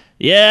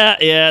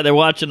Yeah, they're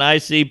watching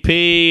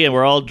ICP, and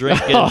we're all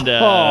drinking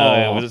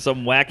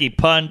some wacky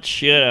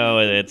punch.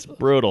 It's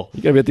brutal.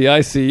 You're going to be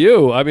at the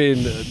ICU. I mean,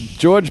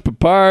 George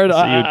Papard,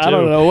 I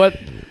don't know what...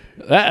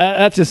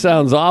 That just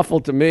sounds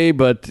awful to me,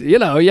 but, you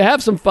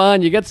have some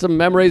fun. You get some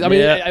memories. I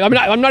mean, I'm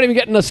not even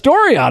getting a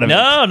story out of it.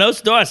 No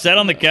story. I sat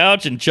on the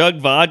couch and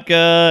chugged vodka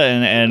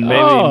and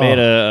maybe made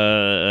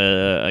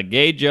a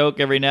gay joke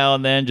every now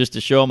and then just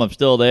to show them I'm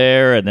still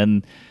there. And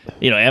then,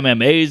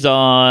 MMA's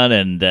on,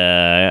 and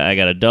I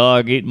got a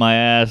dog eating my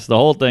ass. The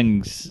whole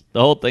thing's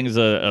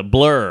a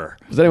blur.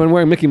 Was anyone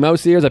wearing Mickey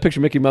Mouse ears? I picture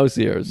Mickey Mouse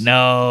ears.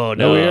 No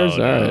ears.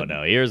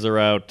 No, ears are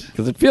out.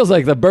 Because it feels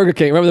like the Burger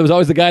King. Remember, there was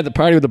always the guy at the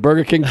party with the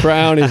Burger King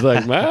crown. He's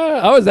like,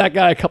 I was that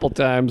guy a couple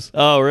times.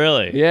 Oh,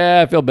 really?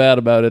 Yeah, I feel bad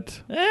about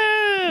it. What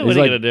are you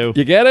gonna do?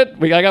 You get it?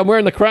 I'm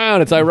wearing the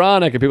crown. It's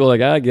ironic, and people are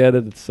like, I get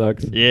it. It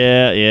sucks.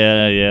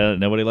 Yeah.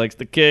 Nobody likes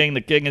the king.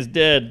 The king is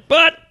dead.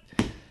 But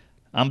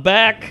I'm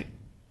back.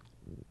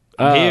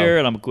 I'm here,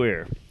 and I'm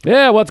queer.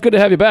 Yeah, well, it's good to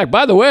have you back.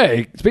 By the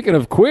way, speaking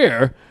of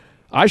queer,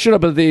 I showed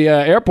up at the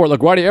airport,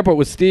 LaGuardia Airport,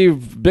 with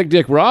Steve Big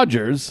Dick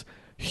Rogers.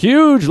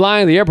 Huge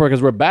line at the airport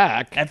because we're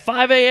back. At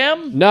 5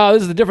 a.m.? No,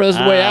 this is the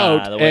way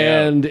out. The way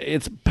and out.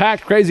 It's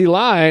packed, crazy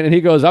line. And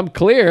he goes, I'm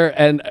clear.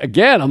 And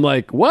again, I'm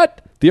like, what?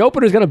 The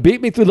opener's going to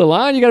beat me through the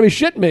line? You got to be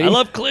shitting me. I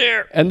love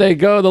clear. And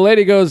the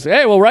lady goes,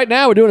 hey, well, right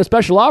now we're doing a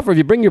special offer. If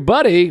you bring your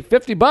buddy,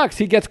 $50,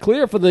 he gets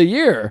clear for the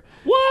year.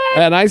 What?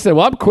 And I said,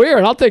 well, I'm queer,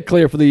 and I'll take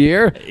clear for the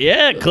year.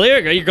 Yeah,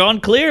 clear. You're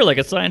going clear like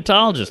a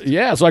Scientologist.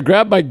 Yeah, so I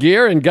grabbed my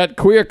gear and got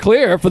clear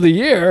for the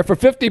year for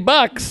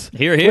 $50.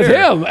 Here. With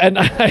him. And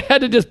I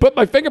had to just put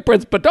my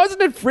fingerprints. But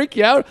doesn't it freak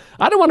you out?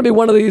 I don't want to be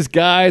one of these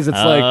guys. It's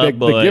like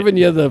they're giving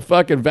you the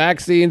fucking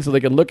vaccine so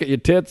they can look at your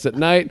tits at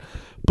night.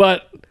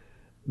 But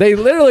they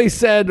literally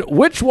said,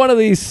 which one of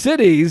these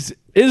cities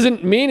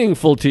isn't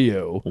meaningful to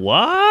you?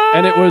 What?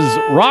 And it was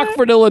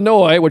Rockford,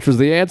 Illinois, which was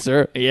the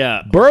answer.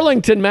 Yeah.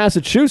 Burlington,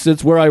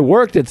 Massachusetts, where I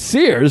worked at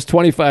Sears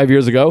 25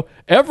 years ago.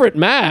 Everett,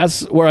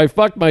 Mass, where I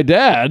fucked my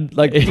dad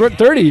like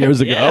 30 years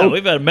ago. Yeah,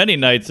 we've had many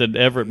nights at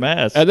Everett,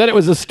 Mass. And then it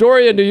was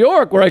Astoria, New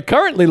York, where I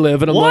currently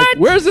live. And I'm like,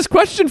 where's this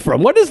question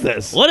from? What is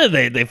this? What are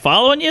they? They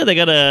following you? They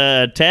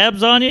got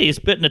tabs on you? You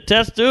spit in a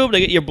test tube?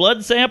 They get your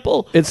blood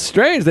sample? It's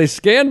strange. They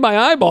scanned my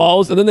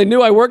eyeballs, and then they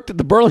knew I worked at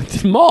the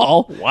Burlington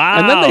Mall. Wow.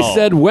 And then they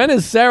said, when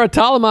is Sarah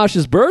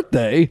Talamash's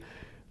birthday?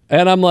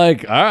 And I'm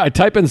like, all right, I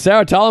type in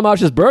Sarah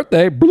Talamash's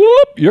birthday.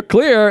 Bloop, you're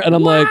clear. And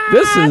I'm like,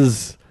 this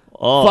is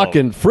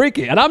fucking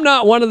freaky. And I'm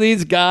not one of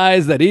these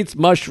guys that eats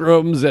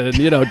mushrooms and,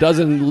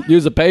 doesn't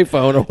use a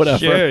payphone or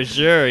whatever.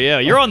 Sure. Yeah.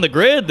 You're on the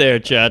grid there,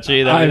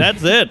 Chachi. I mean,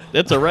 that's it.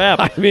 It's a wrap.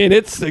 I mean,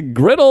 it's a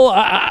griddle.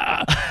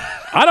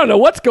 I don't know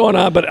what's going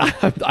on, but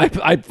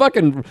I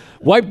fucking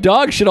wipe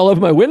dog shit all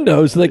over my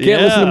windows so they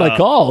can't listen to my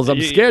calls.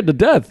 I'm scared to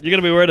death. You're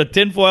going to be wearing a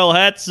tinfoil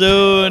hat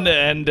soon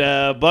and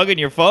bugging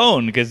your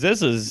phone because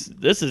this is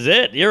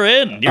it. You're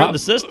in. You're in the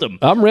system.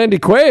 I'm Randy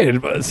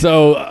Quaid,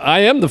 so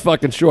I am the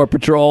fucking Shore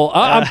Patrol.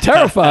 I'm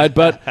terrified,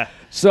 but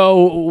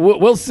so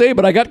we'll see.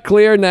 But I got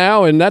clear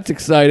now, and that's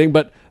exciting.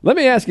 But let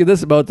me ask you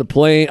this about the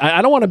plane.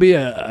 I don't want to be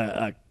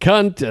a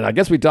cunt, and I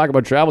guess we talk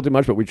about travel too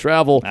much, but we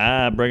travel.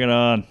 Bring it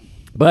on.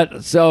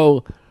 But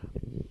so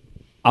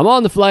I'm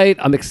on the flight.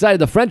 I'm excited.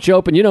 The French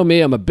Open, you know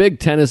me, I'm a big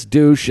tennis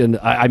douche, and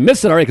I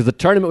missed it already because the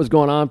tournament was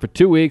going on for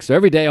 2 weeks. So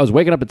every day I was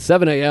waking up at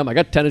 7 a.m. I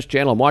got Tennis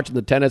Channel. I'm watching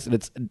the tennis, and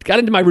it got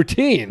into my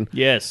routine.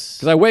 Yes.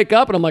 Because I wake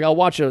up, and I'm like, I'll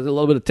watch a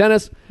little bit of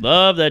tennis.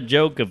 Love that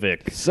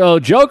Djokovic. So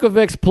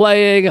Djokovic's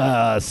playing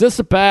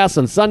Tsitsipas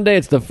on Sunday.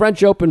 It's the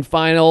French Open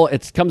final.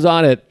 It comes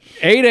on at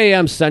 8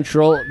 a.m.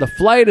 Central. The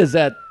flight is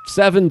at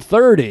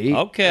 7:30.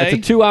 Okay.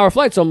 It's a 2-hour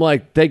flight. So I'm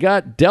like, they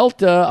got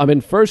Delta. I'm in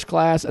first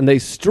class, and they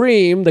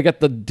stream. They got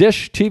the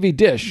TV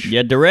dish.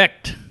 Yeah,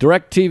 direct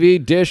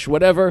TV, dish,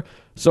 whatever.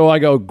 So I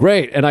go,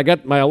 great. And I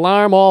got my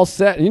alarm all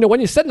set. And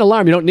when you set an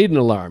alarm, you don't need an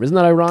alarm. Isn't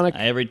that ironic?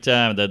 Every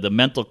time the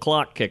mental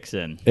clock kicks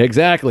in.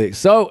 Exactly.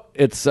 So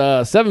it's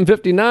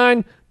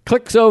 7:59.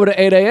 Clicks over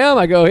to 8 a.m.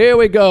 I go, here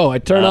we go. I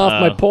turn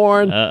off my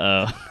porn.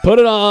 Put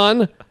it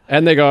on.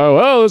 And they go,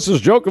 oh, this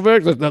is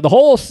Djokovic. The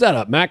whole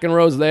setup.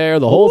 McEnroe's there,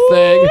 the whole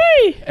thing.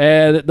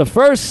 And the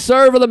first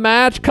serve of the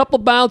match, couple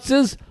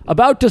bounces,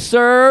 about to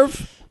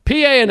serve, PA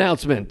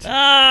announcement.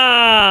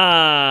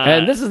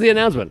 And this is the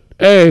announcement.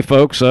 Hey,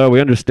 folks, we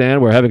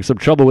understand we're having some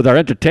trouble with our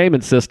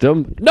entertainment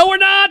system. No, we're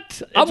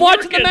not. I'm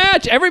watching the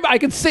match. Everybody, I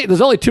can see.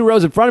 There's only 2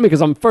 rows in front of me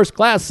because I'm first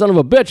class, son of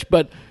a bitch,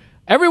 but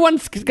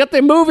everyone's got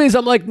their movies.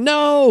 I'm like,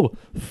 no,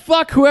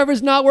 fuck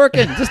whoever's not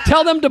working. Just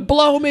tell them to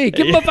blow me.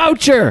 Give them a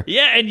voucher.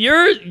 Yeah, and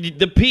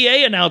the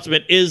PA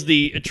announcement is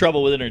the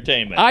trouble with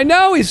entertainment. I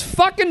know. He's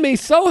fucking me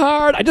so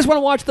hard. I just want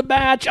to watch the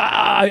match.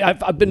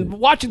 I've been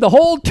watching the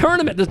whole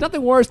tournament. There's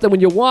nothing worse than when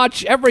you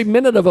watch every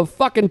minute of a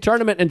fucking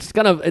tournament and it's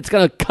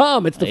gonna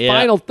come. It's the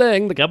final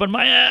thing. Coming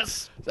my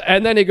ass.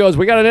 And then he goes,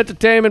 we got an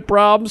entertainment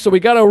problem, so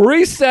we got to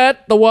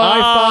reset the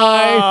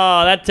Wi-Fi.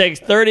 Oh, that takes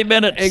 30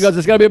 minutes. And he goes,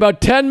 it's going to be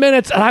about 10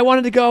 minutes. And I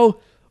wanted to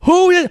go,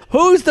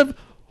 who's the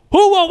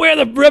who won't wear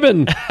the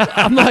ribbon?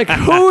 I'm like,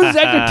 whose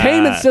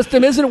entertainment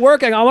system isn't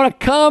working? I want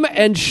to come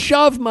and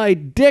shove my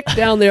dick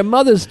down their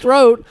mother's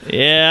throat.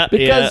 Yeah,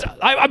 Because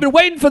I've been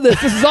waiting for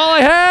this. This is all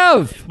I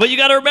have. But you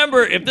got to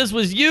remember, if this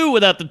was you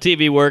without the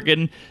TV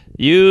working,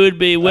 you'd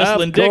be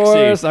whistling Of course,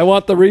 Dixie. I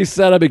want the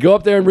reset. I'd go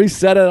up there and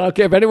reset it. I don't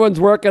care if anyone's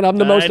working. I'm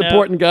the most know.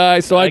 important guy.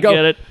 So I go.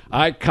 Get it.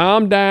 I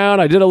calmed down.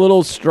 I did a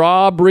little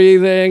straw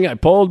breathing. I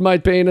pulled my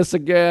penis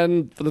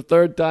again for the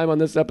third time on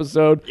this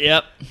episode.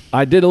 Yep.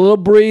 I did a little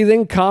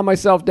breathing, calm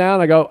myself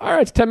down. I go, all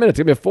right, it's 10 minutes.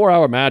 It's going to be a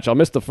 4-hour match. I'll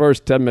miss the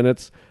first 10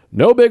 minutes.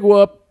 No big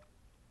whoop.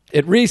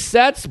 It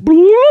resets.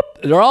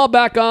 Bloop. They're all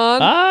back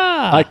on.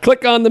 I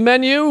click on the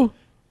menu.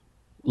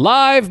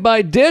 Live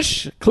by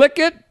Dish. Click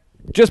it.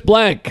 Just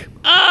blank.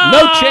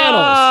 No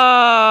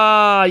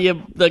channels.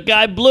 The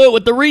guy blew it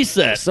with the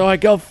reset. So I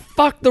go,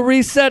 fuck the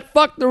reset,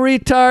 fuck the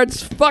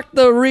retards, fuck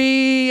the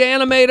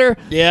reanimator.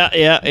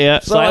 Yeah.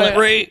 So Silent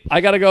re.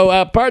 I got to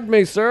go, pardon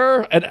me,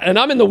 sir. And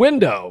I'm in the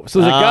window. So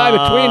there's a guy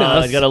between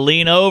us. I got to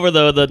lean over,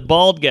 the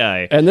bald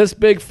guy. And this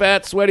big,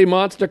 fat, sweaty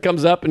monster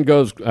comes up and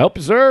goes, help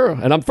you, sir?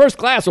 And I'm first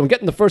class, so I'm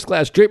getting the first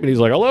class treatment. He's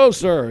like, hello,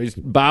 sir. He's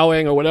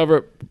bowing or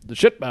whatever, the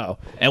shit bow.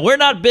 And we're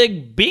not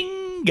big bing.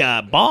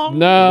 Bong.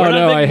 No, We're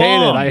not big I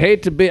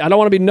hate bong. it. I don't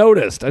want to be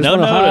noticed. I just No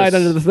want to hide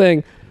notice. under the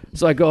thing.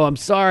 So I go, I'm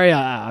sorry,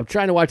 I'm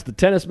trying to watch the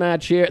tennis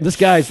match here. This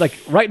guy's like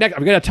right next.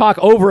 I'm going to talk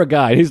over a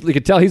guy. You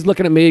can tell he's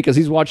looking at me because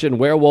he's watching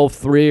Werewolf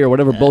 3 or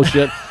whatever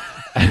bullshit.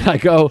 And I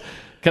go,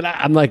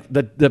 I'm like,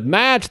 the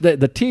match, the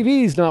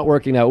TV's not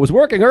working now. It was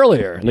working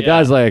earlier. And the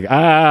guy's like,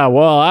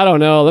 well, I don't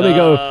know.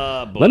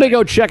 Let me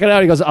go check it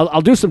out. He goes,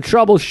 I'll do some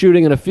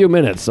troubleshooting in a few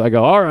minutes. So I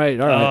go, all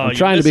right. I'm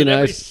trying to be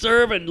nice. Every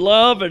serve and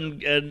love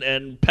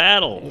and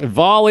paddle.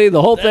 Volley,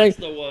 the whole thing. That's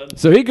the one.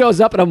 So he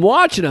goes up and I'm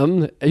watching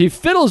him. He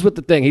fiddles with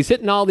the thing. He's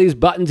hitting all these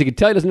buttons. You can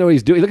tell he doesn't know what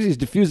he's doing. He looks like he's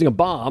defusing a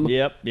bomb.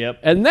 Yep.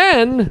 And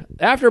then,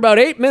 after about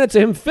 8 minutes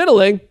of him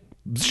fiddling,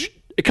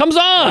 it comes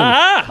on.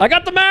 I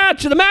got the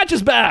match. The match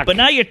is back. But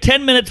now you're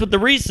 10 minutes with the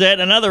reset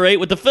and another 8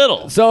 with the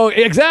fiddle. So,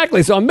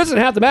 exactly. So I'm missing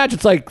half the match.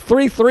 It's like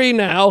 3-3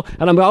 now.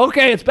 And I'm going,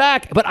 okay, it's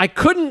back. But I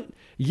couldn't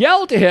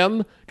yell to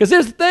him because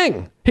here's the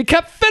thing. He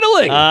kept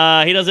fiddling.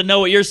 He doesn't know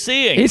what you're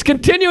seeing. He's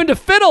continuing to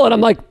fiddle. And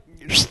I'm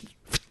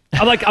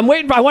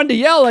waiting. I wanted to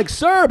yell like,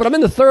 sir, but I'm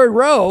in the third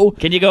row.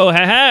 Can you go,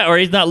 ha-ha, or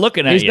he's not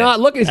looking at you? He's not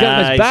looking. He's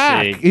got his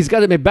back. See. He's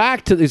got his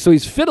back to. So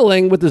he's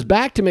fiddling with his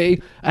back to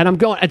me, and I'm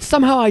going. And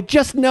somehow I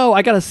just know.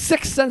 I got a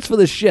sixth sense for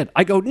this shit.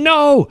 I go,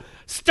 no,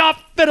 stop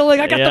fiddling.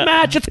 I got the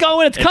match. It's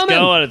going. It's coming.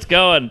 It's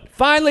going.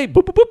 Finally,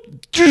 boop, boop, boop,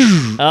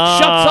 shuts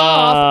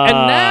off,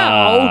 and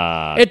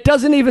now it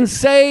doesn't even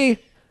say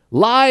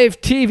live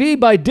TV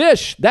by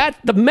Dish.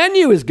 The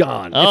menu is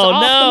gone. It's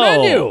off the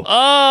menu.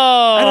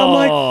 Oh. And I'm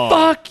like,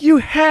 fuck, you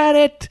had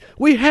it.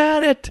 We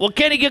had it. Well,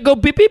 can he go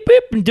beep, beep,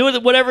 beep and do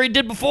it whatever he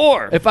did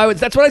before?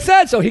 That's what I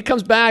said. So he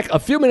comes back a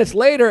few minutes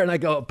later, and I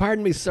go,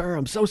 pardon me, sir.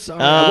 I'm so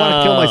sorry. I want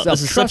to kill myself.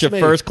 This is such a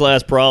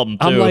first-class problem,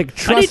 too. I'm like,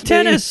 trust I need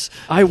tennis.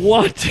 I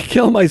want to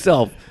kill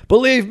myself.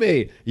 Believe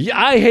me.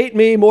 I hate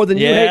me more than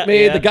you hate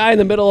me. Yeah. The guy in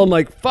the middle, I'm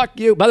like, fuck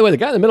you. By the way, the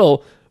guy in the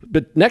middle,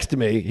 but next to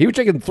me, he was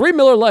drinking 3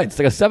 Miller Lights,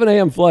 like a 7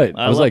 a.m. flight.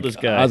 I was like, this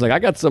guy. I was like, I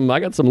got some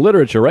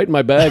literature right in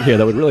my bag here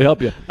that would really help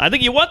you. I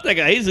think you want that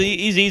guy. He's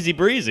easy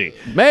breezy.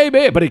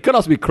 Maybe, but he could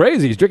also be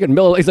crazy. He's drinking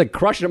Miller. He's like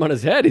crushing him on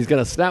his head. He's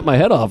gonna snap my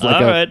head off. All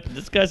right,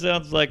 this guy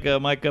sounds like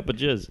my cup of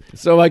jizz.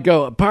 So I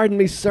go, pardon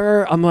me,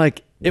 sir. I'm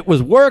like, it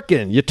was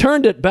working. You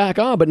turned it back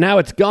on, but now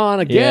it's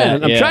gone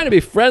again. I'm trying to be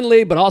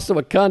friendly, but also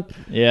a cunt.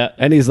 Yeah.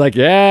 And he's like,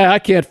 yeah, I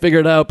can't figure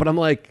it out. But I'm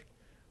like,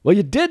 well,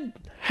 you did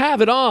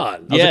have it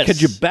on. I was like,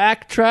 could you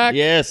backtrack?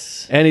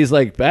 Yes. And he's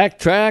like,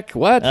 backtrack?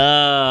 What?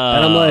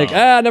 And I'm like,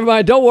 never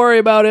mind. Don't worry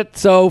about it.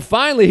 So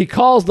finally, he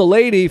calls the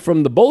lady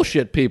from the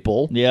bullshit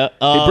people. Yeah.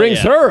 He brings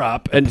her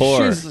up, and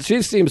Poor.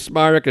 she seems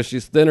smarter because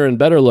she's thinner and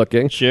better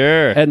looking.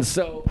 Sure. And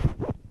so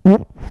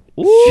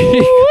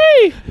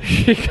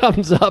she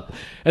comes up,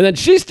 and then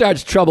she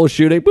starts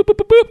troubleshooting. Boop, boop,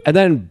 boop, boop. And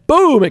then,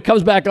 boom, it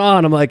comes back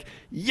on. I'm like,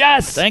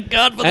 yes. Thank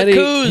God for and the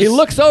coos. he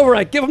looks over.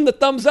 I give him the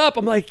thumbs up.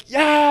 I'm like,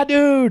 yeah,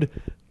 dude.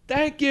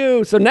 Thank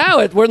you. So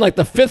now we're in like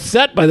the 5th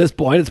set by this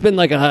point. It's been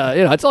like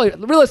it's only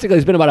realistically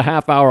it's been about a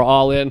half hour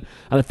all in. And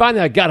then finally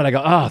I got it. I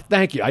go, oh,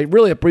 thank you. I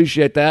really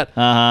appreciate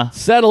that.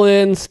 Settle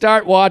in,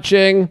 start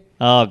watching.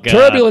 Oh, God.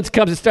 Turbulence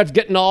comes. It starts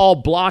getting all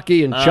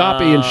blocky and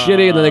choppy and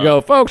shitty. And then they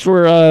go, folks,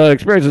 we're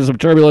experiencing some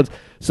turbulence.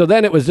 So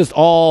then it was just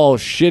all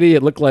shitty.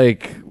 It looked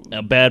like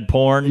a bad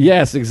porn.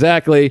 Yes,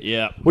 exactly.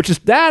 Yeah. Which is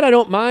that I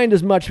don't mind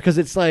as much because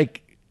it's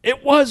like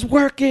it was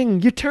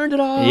working. You turned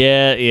it off.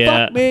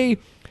 Yeah. Fuck me.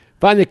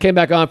 Finally, it came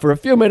back on for a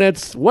few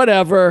minutes.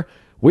 Whatever.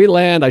 We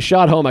land. I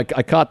shot home. I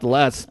caught the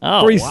last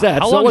 3 sets.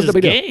 How so long it wasn't is a this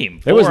big deal.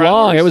 game? It was 4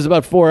 long. hours? It was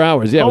about 4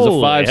 hours. Yeah, it was a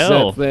Holy 5-set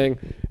hell. thing.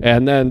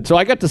 And then, so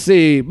I got to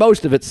see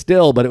most of it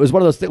still, but it was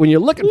one of those things when you're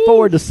looking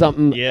forward to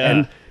something.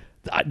 Yeah.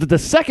 And the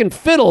second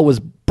fiddle was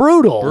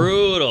brutal.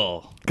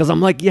 Brutal. Because I'm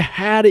like, you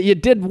had it. You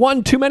did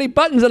one too many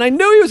buttons, and I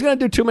knew he was going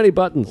to do too many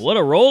buttons. What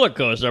a roller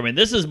coaster. I mean,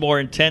 this is more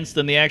intense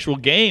than the actual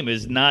game,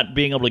 is not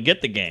being able to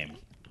get the game.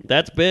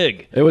 That's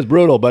big. It was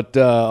brutal, but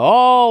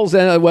all's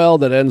well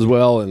that ends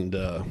well, and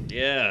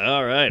Yeah,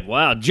 all right.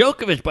 Wow.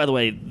 Djokovic, by the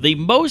way, the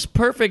most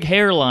perfect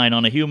hairline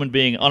on a human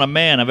being, on a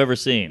man I've ever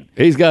seen.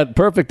 he's got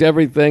perfect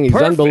everything. He's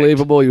Perfect.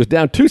 unbelievable. He was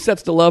down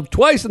 2-0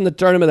 twice in the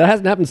tournament. That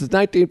hasn't happened since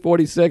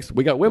 1946.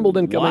 We got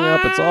Wimbledon coming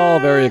up. It's all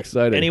very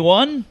exciting. And he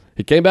won?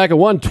 He came back and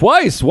won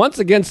twice. Once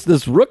against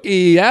this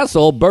rookie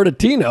asshole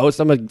Berrettino,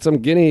 some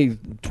Guinea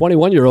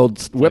 21-year-old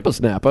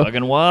whippersnapper,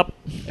 Fucking wop.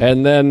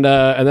 and then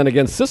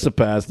against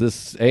Sissipas,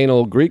 this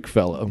anal Greek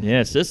fellow.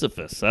 Yeah,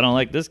 Sisyphus. I don't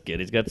like this kid.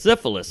 He's got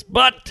syphilis.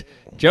 But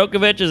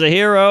Djokovic is a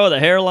hero. The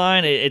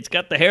hairline, it's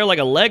got the hair like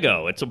a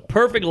Lego. It's a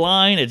perfect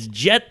line. It's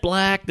jet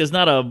black. There's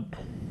not a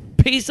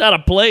piece out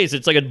of place.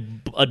 It's like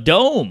a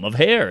dome of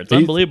hair. It's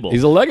unbelievable.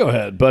 He's a Lego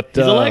head, but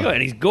He's a Lego, and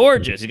he's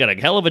gorgeous. He's got a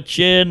hell of a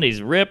chin.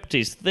 He's ripped.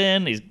 He's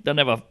thin. He doesn't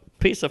have a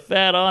piece of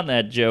fat on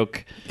that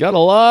joke. got a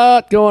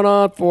lot going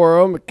on for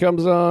him. It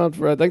comes on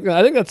for I think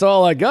that's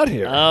all I got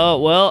here.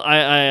 Oh, well,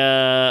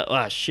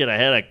 shit, I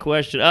had a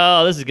question.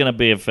 Oh, this is going to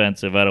be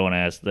offensive. I don't want to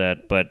ask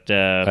that, but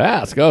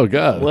Ask. Oh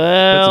God.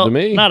 well, Offensive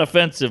to me? not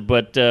offensive,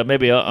 but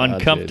maybe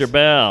uncomfortable.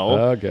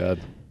 Oh God.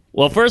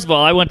 Well, first of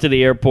all, I went to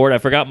the airport. I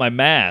forgot my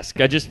mask.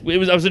 I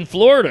was in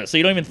Florida, so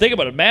you don't even think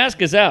about it.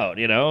 Mask is out.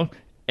 You know,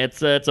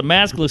 it's a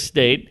maskless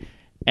state,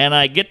 and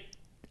I get.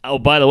 Oh,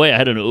 by the way, I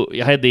had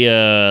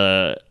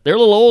the. They're a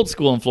little old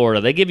school in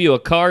Florida. They give you a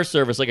car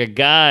service, like a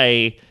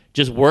guy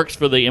just works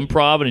for the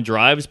Improv and he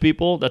drives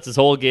people. That's his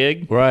whole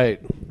gig.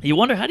 Right. You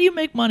wonder, how do you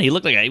make money? He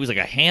was like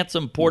a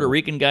handsome Puerto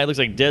Rican guy. Looks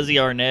like Desi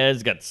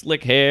Arnaz. Got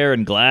slick hair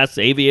and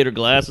aviator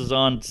glasses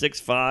on,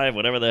 6'5",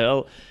 whatever the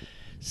hell.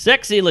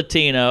 Sexy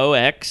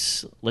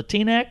Latinx.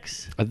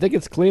 I think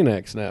it's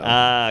Kleenex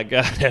now.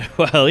 Got it.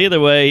 Well, either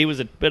way, he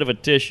was a bit of a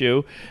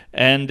tissue.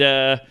 And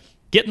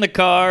get in the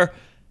car,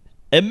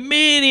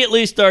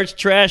 immediately starts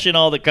trashing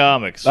all the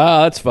comics.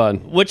 That's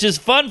fun. Which is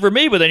fun for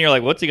me, but then you're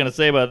like, what's he going to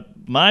say about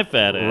my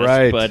fat ass?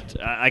 Right. But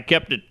I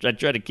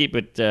tried to keep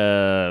it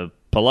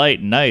polite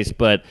and nice,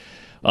 but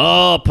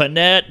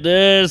Panette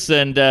this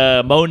and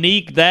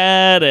Monique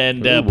that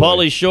and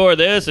Pauly Shore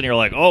this, and you're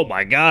like, oh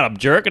my God, I'm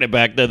jerking it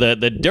back.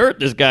 The dirt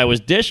this guy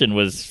was dishing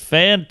was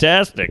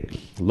fantastic.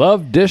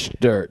 Love dish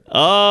dirt.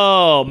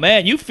 Oh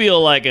man, you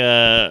feel like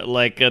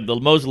the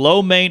most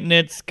low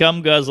maintenance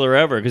cum guzzler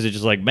ever, because it's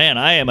just like, man,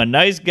 I am a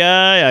nice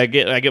guy. I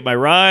get my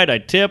ride, I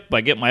tip,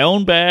 I get my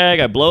own bag,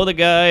 I blow the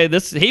guy.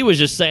 He was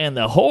just saying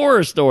the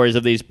horror stories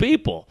of these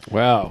people.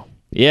 Wow.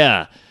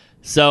 Yeah.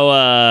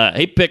 So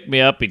he picked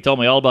me up. He told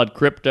me all about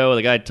crypto.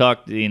 The guy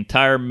talked the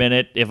entire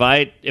minute. If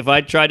I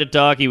tried to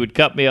talk, he would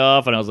cut me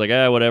off, and I was like,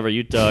 whatever,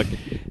 you talk.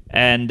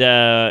 And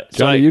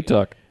Johnny, you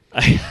talk.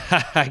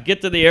 I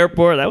get to the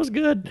airport. That was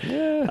good.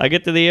 Yeah. I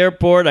get to the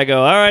airport. I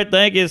go, all right,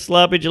 thank you,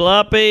 sloppy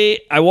jalopy.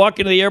 I walk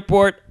into the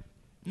airport,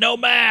 no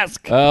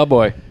mask. Oh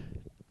boy.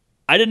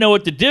 I didn't know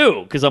what to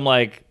do because I'm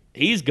like,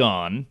 he's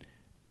gone.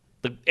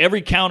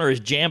 Every counter is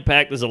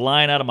jam-packed. There's a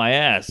line out of my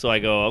ass. So I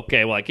go,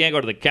 okay, well, I can't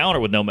go to the counter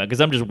with no mask because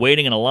I'm just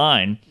waiting in a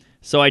line.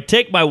 So I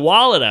take my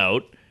wallet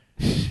out,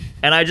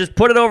 and I just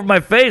put it over my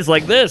face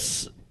like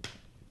this.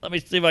 Let me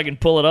see if I can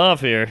pull it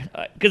off here.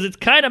 Because it's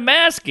kind of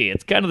masky.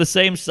 It's kind of the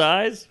same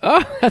size.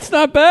 Oh, that's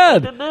not I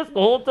bad. did this the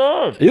whole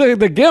time. You look like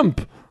the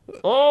Gimp.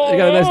 Oh, You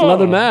got a nice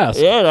leather mask.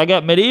 Yeah, I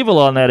got medieval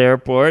on that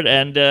airport,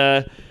 and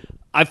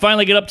I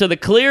finally get up to the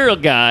clear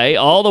guy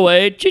all the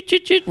way.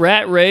 Chit,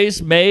 rat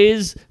race,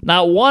 maze.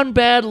 Not one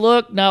bad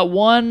look. Not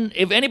one.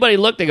 If anybody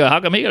looked, they go,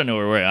 "How come he got to know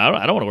we're wearing?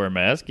 I don't want to wear a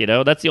mask." You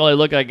know, that's the only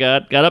look I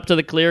got. Got up to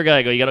the clear guy.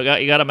 I go,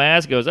 "You got a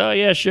mask?" He goes, "Oh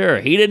yeah,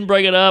 sure." He didn't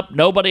bring it up.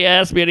 Nobody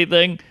asked me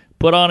anything.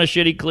 Put on a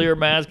shitty clear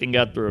mask and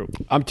got through.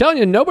 I'm telling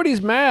you,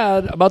 nobody's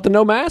mad about the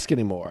no mask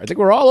anymore. I think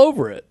we're all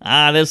over it.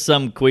 There's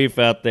some queef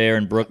out there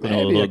in Brooklyn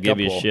Maybe who'll a give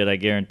you couple. shit. I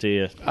guarantee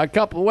you. A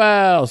couple,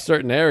 well,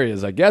 certain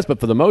areas, I guess, but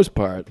for the most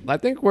part, I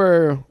think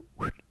we're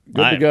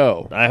good to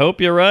go. I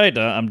hope you're right.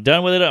 I'm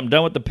done with it. I'm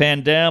done with the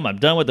pandemic. I'm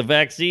done with the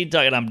vaccine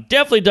talk, and I'm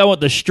definitely done with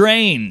the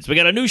strains. We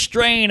got a new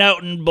strain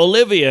out in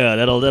Bolivia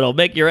that'll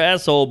make your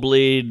asshole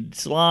bleed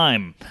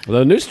slime.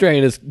 The new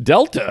strain is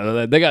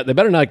Delta. They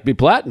better not be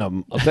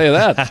platinum. I'll tell you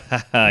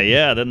that.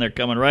 Yeah, then they're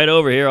coming right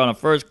over here on a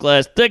first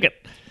class ticket.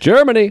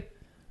 Germany.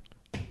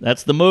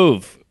 That's the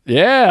move.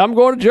 Yeah, I'm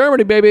going to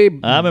Germany, baby.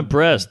 I'm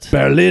impressed.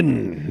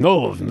 Berlin.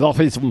 No, I've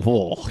always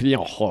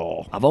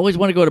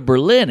wanted to go to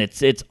Berlin.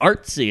 It's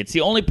artsy. It's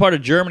the only part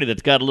of Germany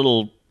that's got a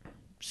little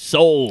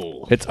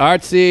soul. It's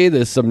artsy.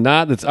 There's some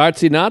it's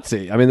artsy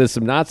Nazi. I mean, there's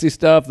some Nazi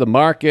stuff, the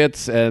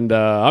markets, and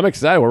I'm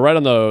excited. We're right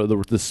on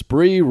the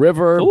Spree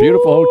River,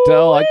 beautiful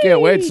hotel. I can't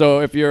wait.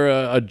 So if you're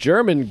a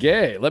German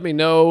gay, let me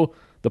know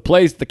the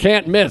place, the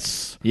can't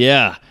miss.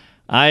 Yeah.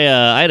 I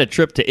had a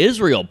trip to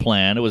Israel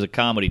planned. It was a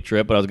comedy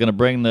trip, but I was going to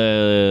bring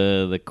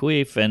the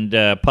queef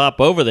and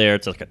pop over there.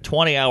 It's like a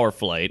 20-hour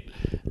flight.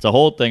 It's a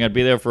whole thing. I'd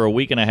be there for a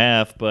week and a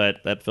half, but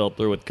that fell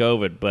through with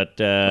COVID. But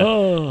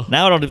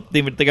now I don't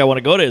even think I want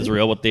to go to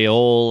Israel with the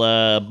whole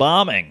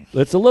bombing.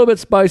 It's a little bit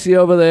spicy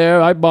over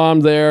there. I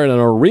bombed there in an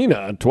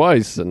arena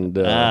twice, and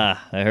I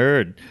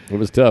heard. it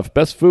was tough.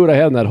 Best food I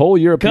had in that whole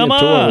European Come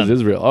tour on. was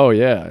Israel. Oh,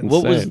 yeah.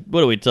 Insane.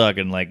 What are we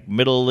talking? Like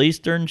Middle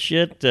Eastern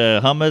shit?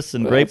 Hummus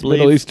and grape It's leaf?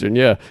 Middle Eastern,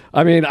 yeah.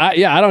 I mean,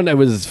 I don't know. It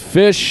was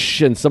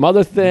fish and some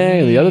other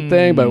thing and the other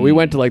thing, but we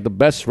went to like the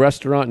best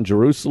restaurant in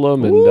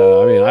Jerusalem, and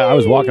I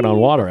was walking on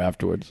water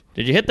afterwards.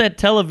 Did you hit that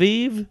Tel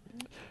Aviv?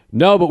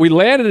 No, but we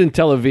landed in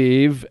Tel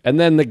Aviv, and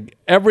then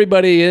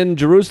everybody in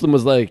Jerusalem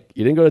was like,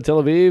 "You didn't go to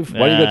Tel Aviv?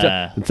 Why didn't you go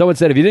to?" And someone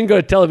said, "If you didn't go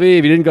to Tel Aviv,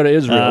 you didn't go to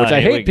Israel," which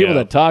I here we hate people go.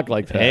 that talk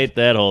like that. I hate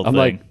that whole I'm thing.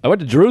 like, I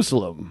went to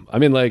Jerusalem. I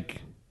mean,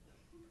 like,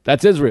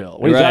 that's Israel.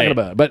 What are you Right. talking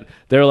about? But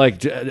they're like,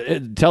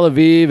 Tel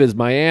Aviv is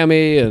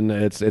Miami, and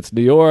it's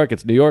New York.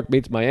 It's New York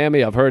meets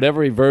Miami. I've heard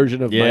every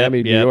version of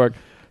Miami, New York.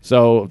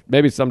 So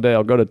maybe someday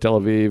I'll go to Tel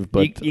Aviv.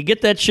 But you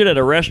get that shit at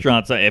a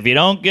restaurant. So if you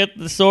don't get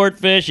the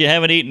swordfish, you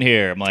haven't eaten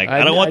here. I'm like,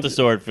 I don't want the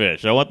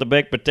swordfish. I want the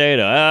baked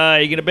potato.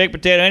 You get a baked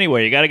potato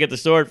anyway. You got to get the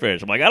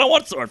swordfish. I'm like, I don't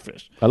want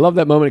swordfish. I love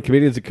that moment in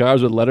Comedians in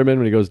Cars with Letterman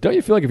when he goes, "Don't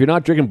you feel like if you're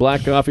not drinking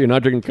black coffee, you're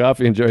not drinking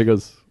coffee?" And Jerry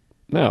goes,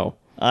 "No."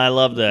 I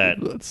love that.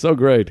 It's so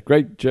great.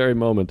 Great Jerry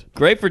moment.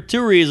 Great for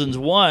two reasons.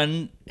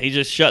 One, he's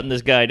just shutting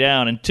this guy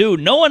down. And two,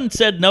 no one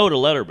said no to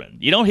Letterman.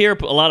 You don't hear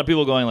a lot of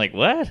people going like,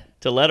 what?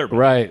 To Letterman.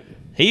 Right.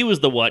 He was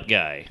the what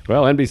guy.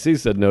 Well, NBC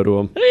said no to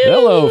him.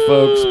 Hello,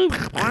 folks.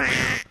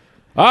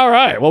 All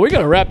right. Well, we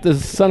got to wrap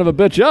this son of a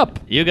bitch up.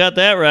 You got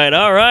that right.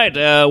 All right.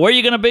 Where are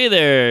you going to be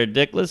there,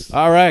 Dickless?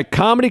 All right.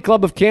 Comedy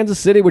Club of Kansas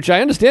City, which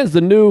I understand is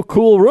the new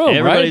cool room,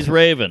 Everybody's right?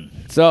 raving.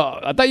 So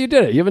I thought you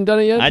did it. You haven't done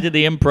it yet? I did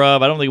the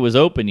improv. I don't think it was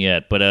open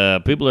yet,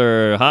 but people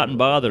are hot and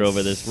bothered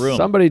over this room.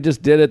 Somebody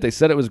just did it. They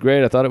said it was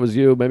great. I thought it was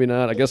you. Maybe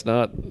not. I guess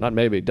not. Not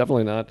maybe.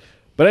 Definitely not.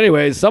 But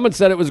anyways, someone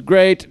said it was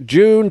great.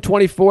 June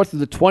 24th to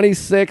the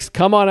 26th.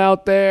 Come on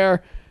out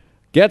there.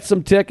 Get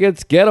some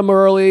tickets. Get them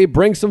early.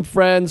 Bring some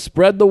friends.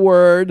 Spread the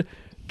word.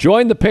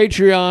 Join the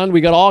Patreon.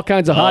 We got all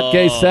kinds of hot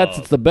gay sets.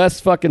 It's the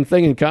best fucking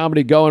thing in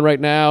comedy going right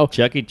now.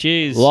 Chuck E.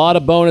 Cheese. A lot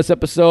of bonus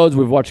episodes.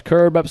 We've watched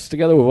Curb eps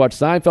together. We've watched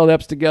Seinfeld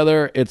eps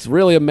together. It's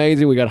really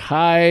amazing. We got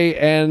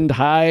high-end,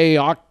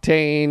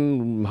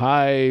 high-octane,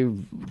 high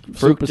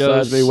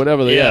supersize,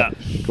 whatever they are.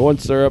 Corn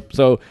syrup.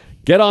 So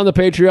get on the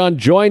Patreon.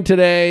 Join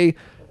today.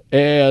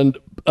 And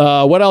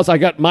what else? I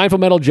got Mindful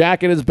Metal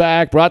Jacket is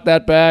back. Brought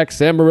that back.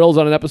 Sam Morrill's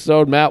on an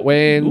episode. Matt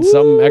Wayne,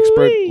 some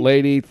expert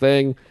lady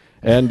thing.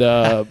 And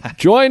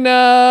subscribe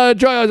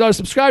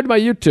to my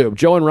YouTube.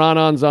 Joe and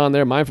Ronon's on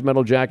there. Mindful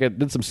Metal Jacket.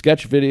 Did some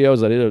sketch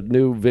videos. I did a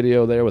new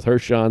video there with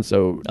Hershon.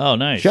 So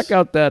nice. Check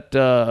out that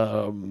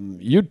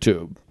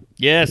YouTube.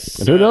 Yes.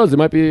 And who knows? There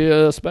might be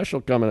a special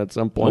coming at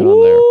some point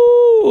on there.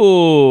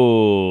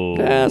 Ooh.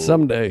 Yeah,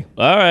 someday.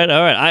 All right.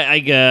 I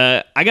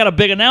got a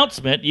big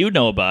announcement. You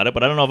know about it,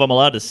 but I don't know if I'm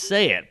allowed to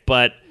say it.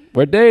 But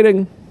we're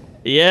dating.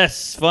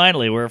 Yes,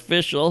 finally, we're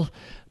official.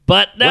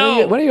 But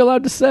no. When are you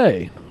allowed to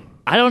say?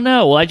 I don't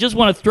know. Well, I just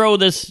want to throw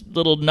this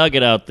little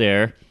nugget out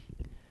there.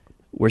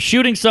 We're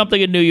shooting something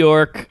in New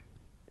York.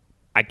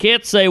 I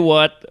can't say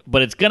what,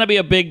 but it's going to be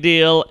a big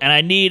deal, and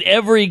I need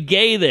every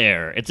gay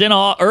there. It's in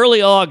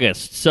early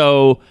August,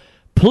 so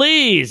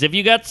please, if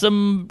you got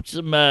some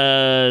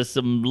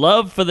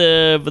love for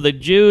the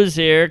Jews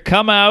here,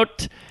 come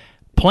out,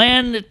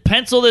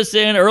 pencil this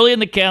in early in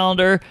the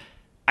calendar.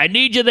 I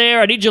need you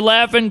there. I need you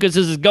laughing because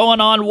this is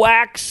going on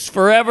wax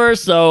forever.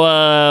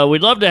 So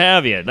we'd love to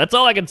have you. That's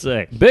all I can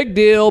say. Big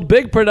deal,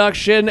 big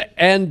production,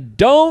 and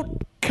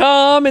don't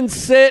come and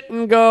sit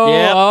and go,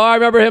 oh, I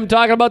remember him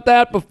talking about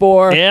that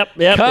before.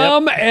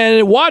 Come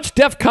and watch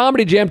Def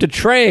Comedy Jam to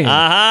train.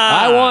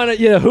 I want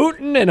you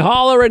hooting and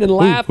hollering and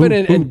laughing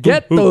and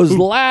get those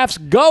laughs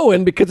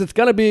going because it's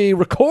going to be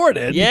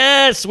recorded.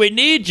 Yes, we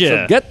need you.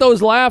 So get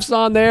those laughs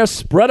on there,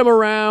 spread them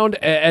around,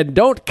 and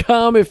don't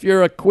come if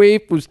you're a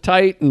queef who's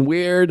tight and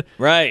weird.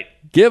 Right.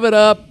 Give it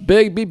up.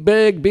 Be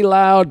big, be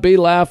loud, be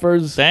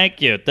laughers.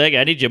 Thank you.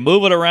 I need you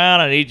moving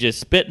around. I need you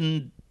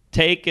spitting,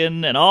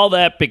 taken and all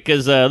that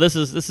because this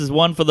is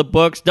one for the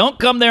books. Don't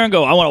come there and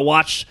go, I want to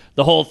watch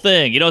the whole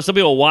thing. You know, some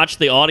people watch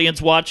the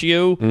audience watch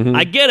you. Mm-hmm.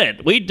 I get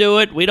it. We do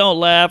it. We don't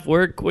laugh.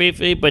 We're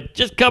queefy, but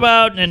just come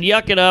out and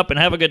yuck it up and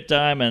have a good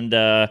time. And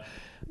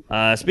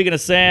speaking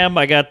of Sam,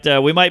 I got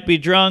We Might Be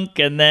Drunk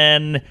and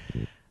then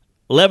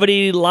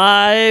Levity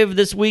Live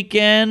this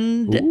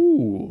weekend.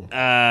 Ooh.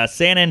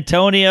 San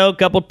Antonio,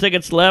 couple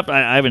tickets left.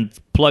 I haven't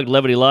plugged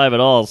Levity Live at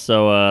all,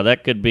 so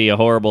that could be a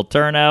horrible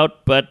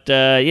turnout. But,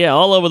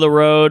 all over the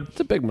road. It's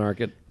a big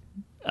market.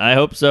 I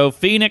hope so.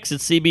 Phoenix at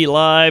CB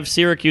Live,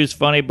 Syracuse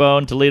Funny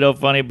Bone, Toledo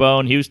Funny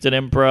Bone, Houston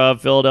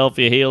Improv,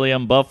 Philadelphia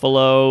Helium,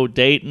 Buffalo,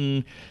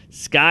 Dayton,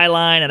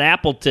 Skyline at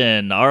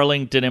Appleton,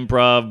 Arlington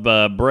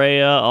Improv,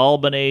 Brea,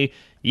 Albany.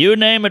 You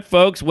name it,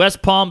 folks.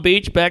 West Palm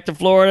Beach, back to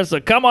Florida. So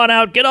come on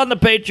out, get on the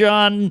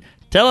Patreon,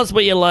 Tell us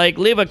what you like.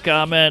 Leave a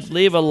comment.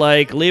 Leave a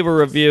like. Leave a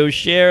review.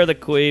 Share the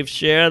queef.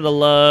 Share the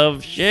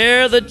love.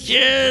 Share the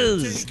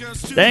jizz.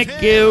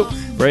 Thank you.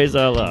 Praise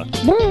Allah.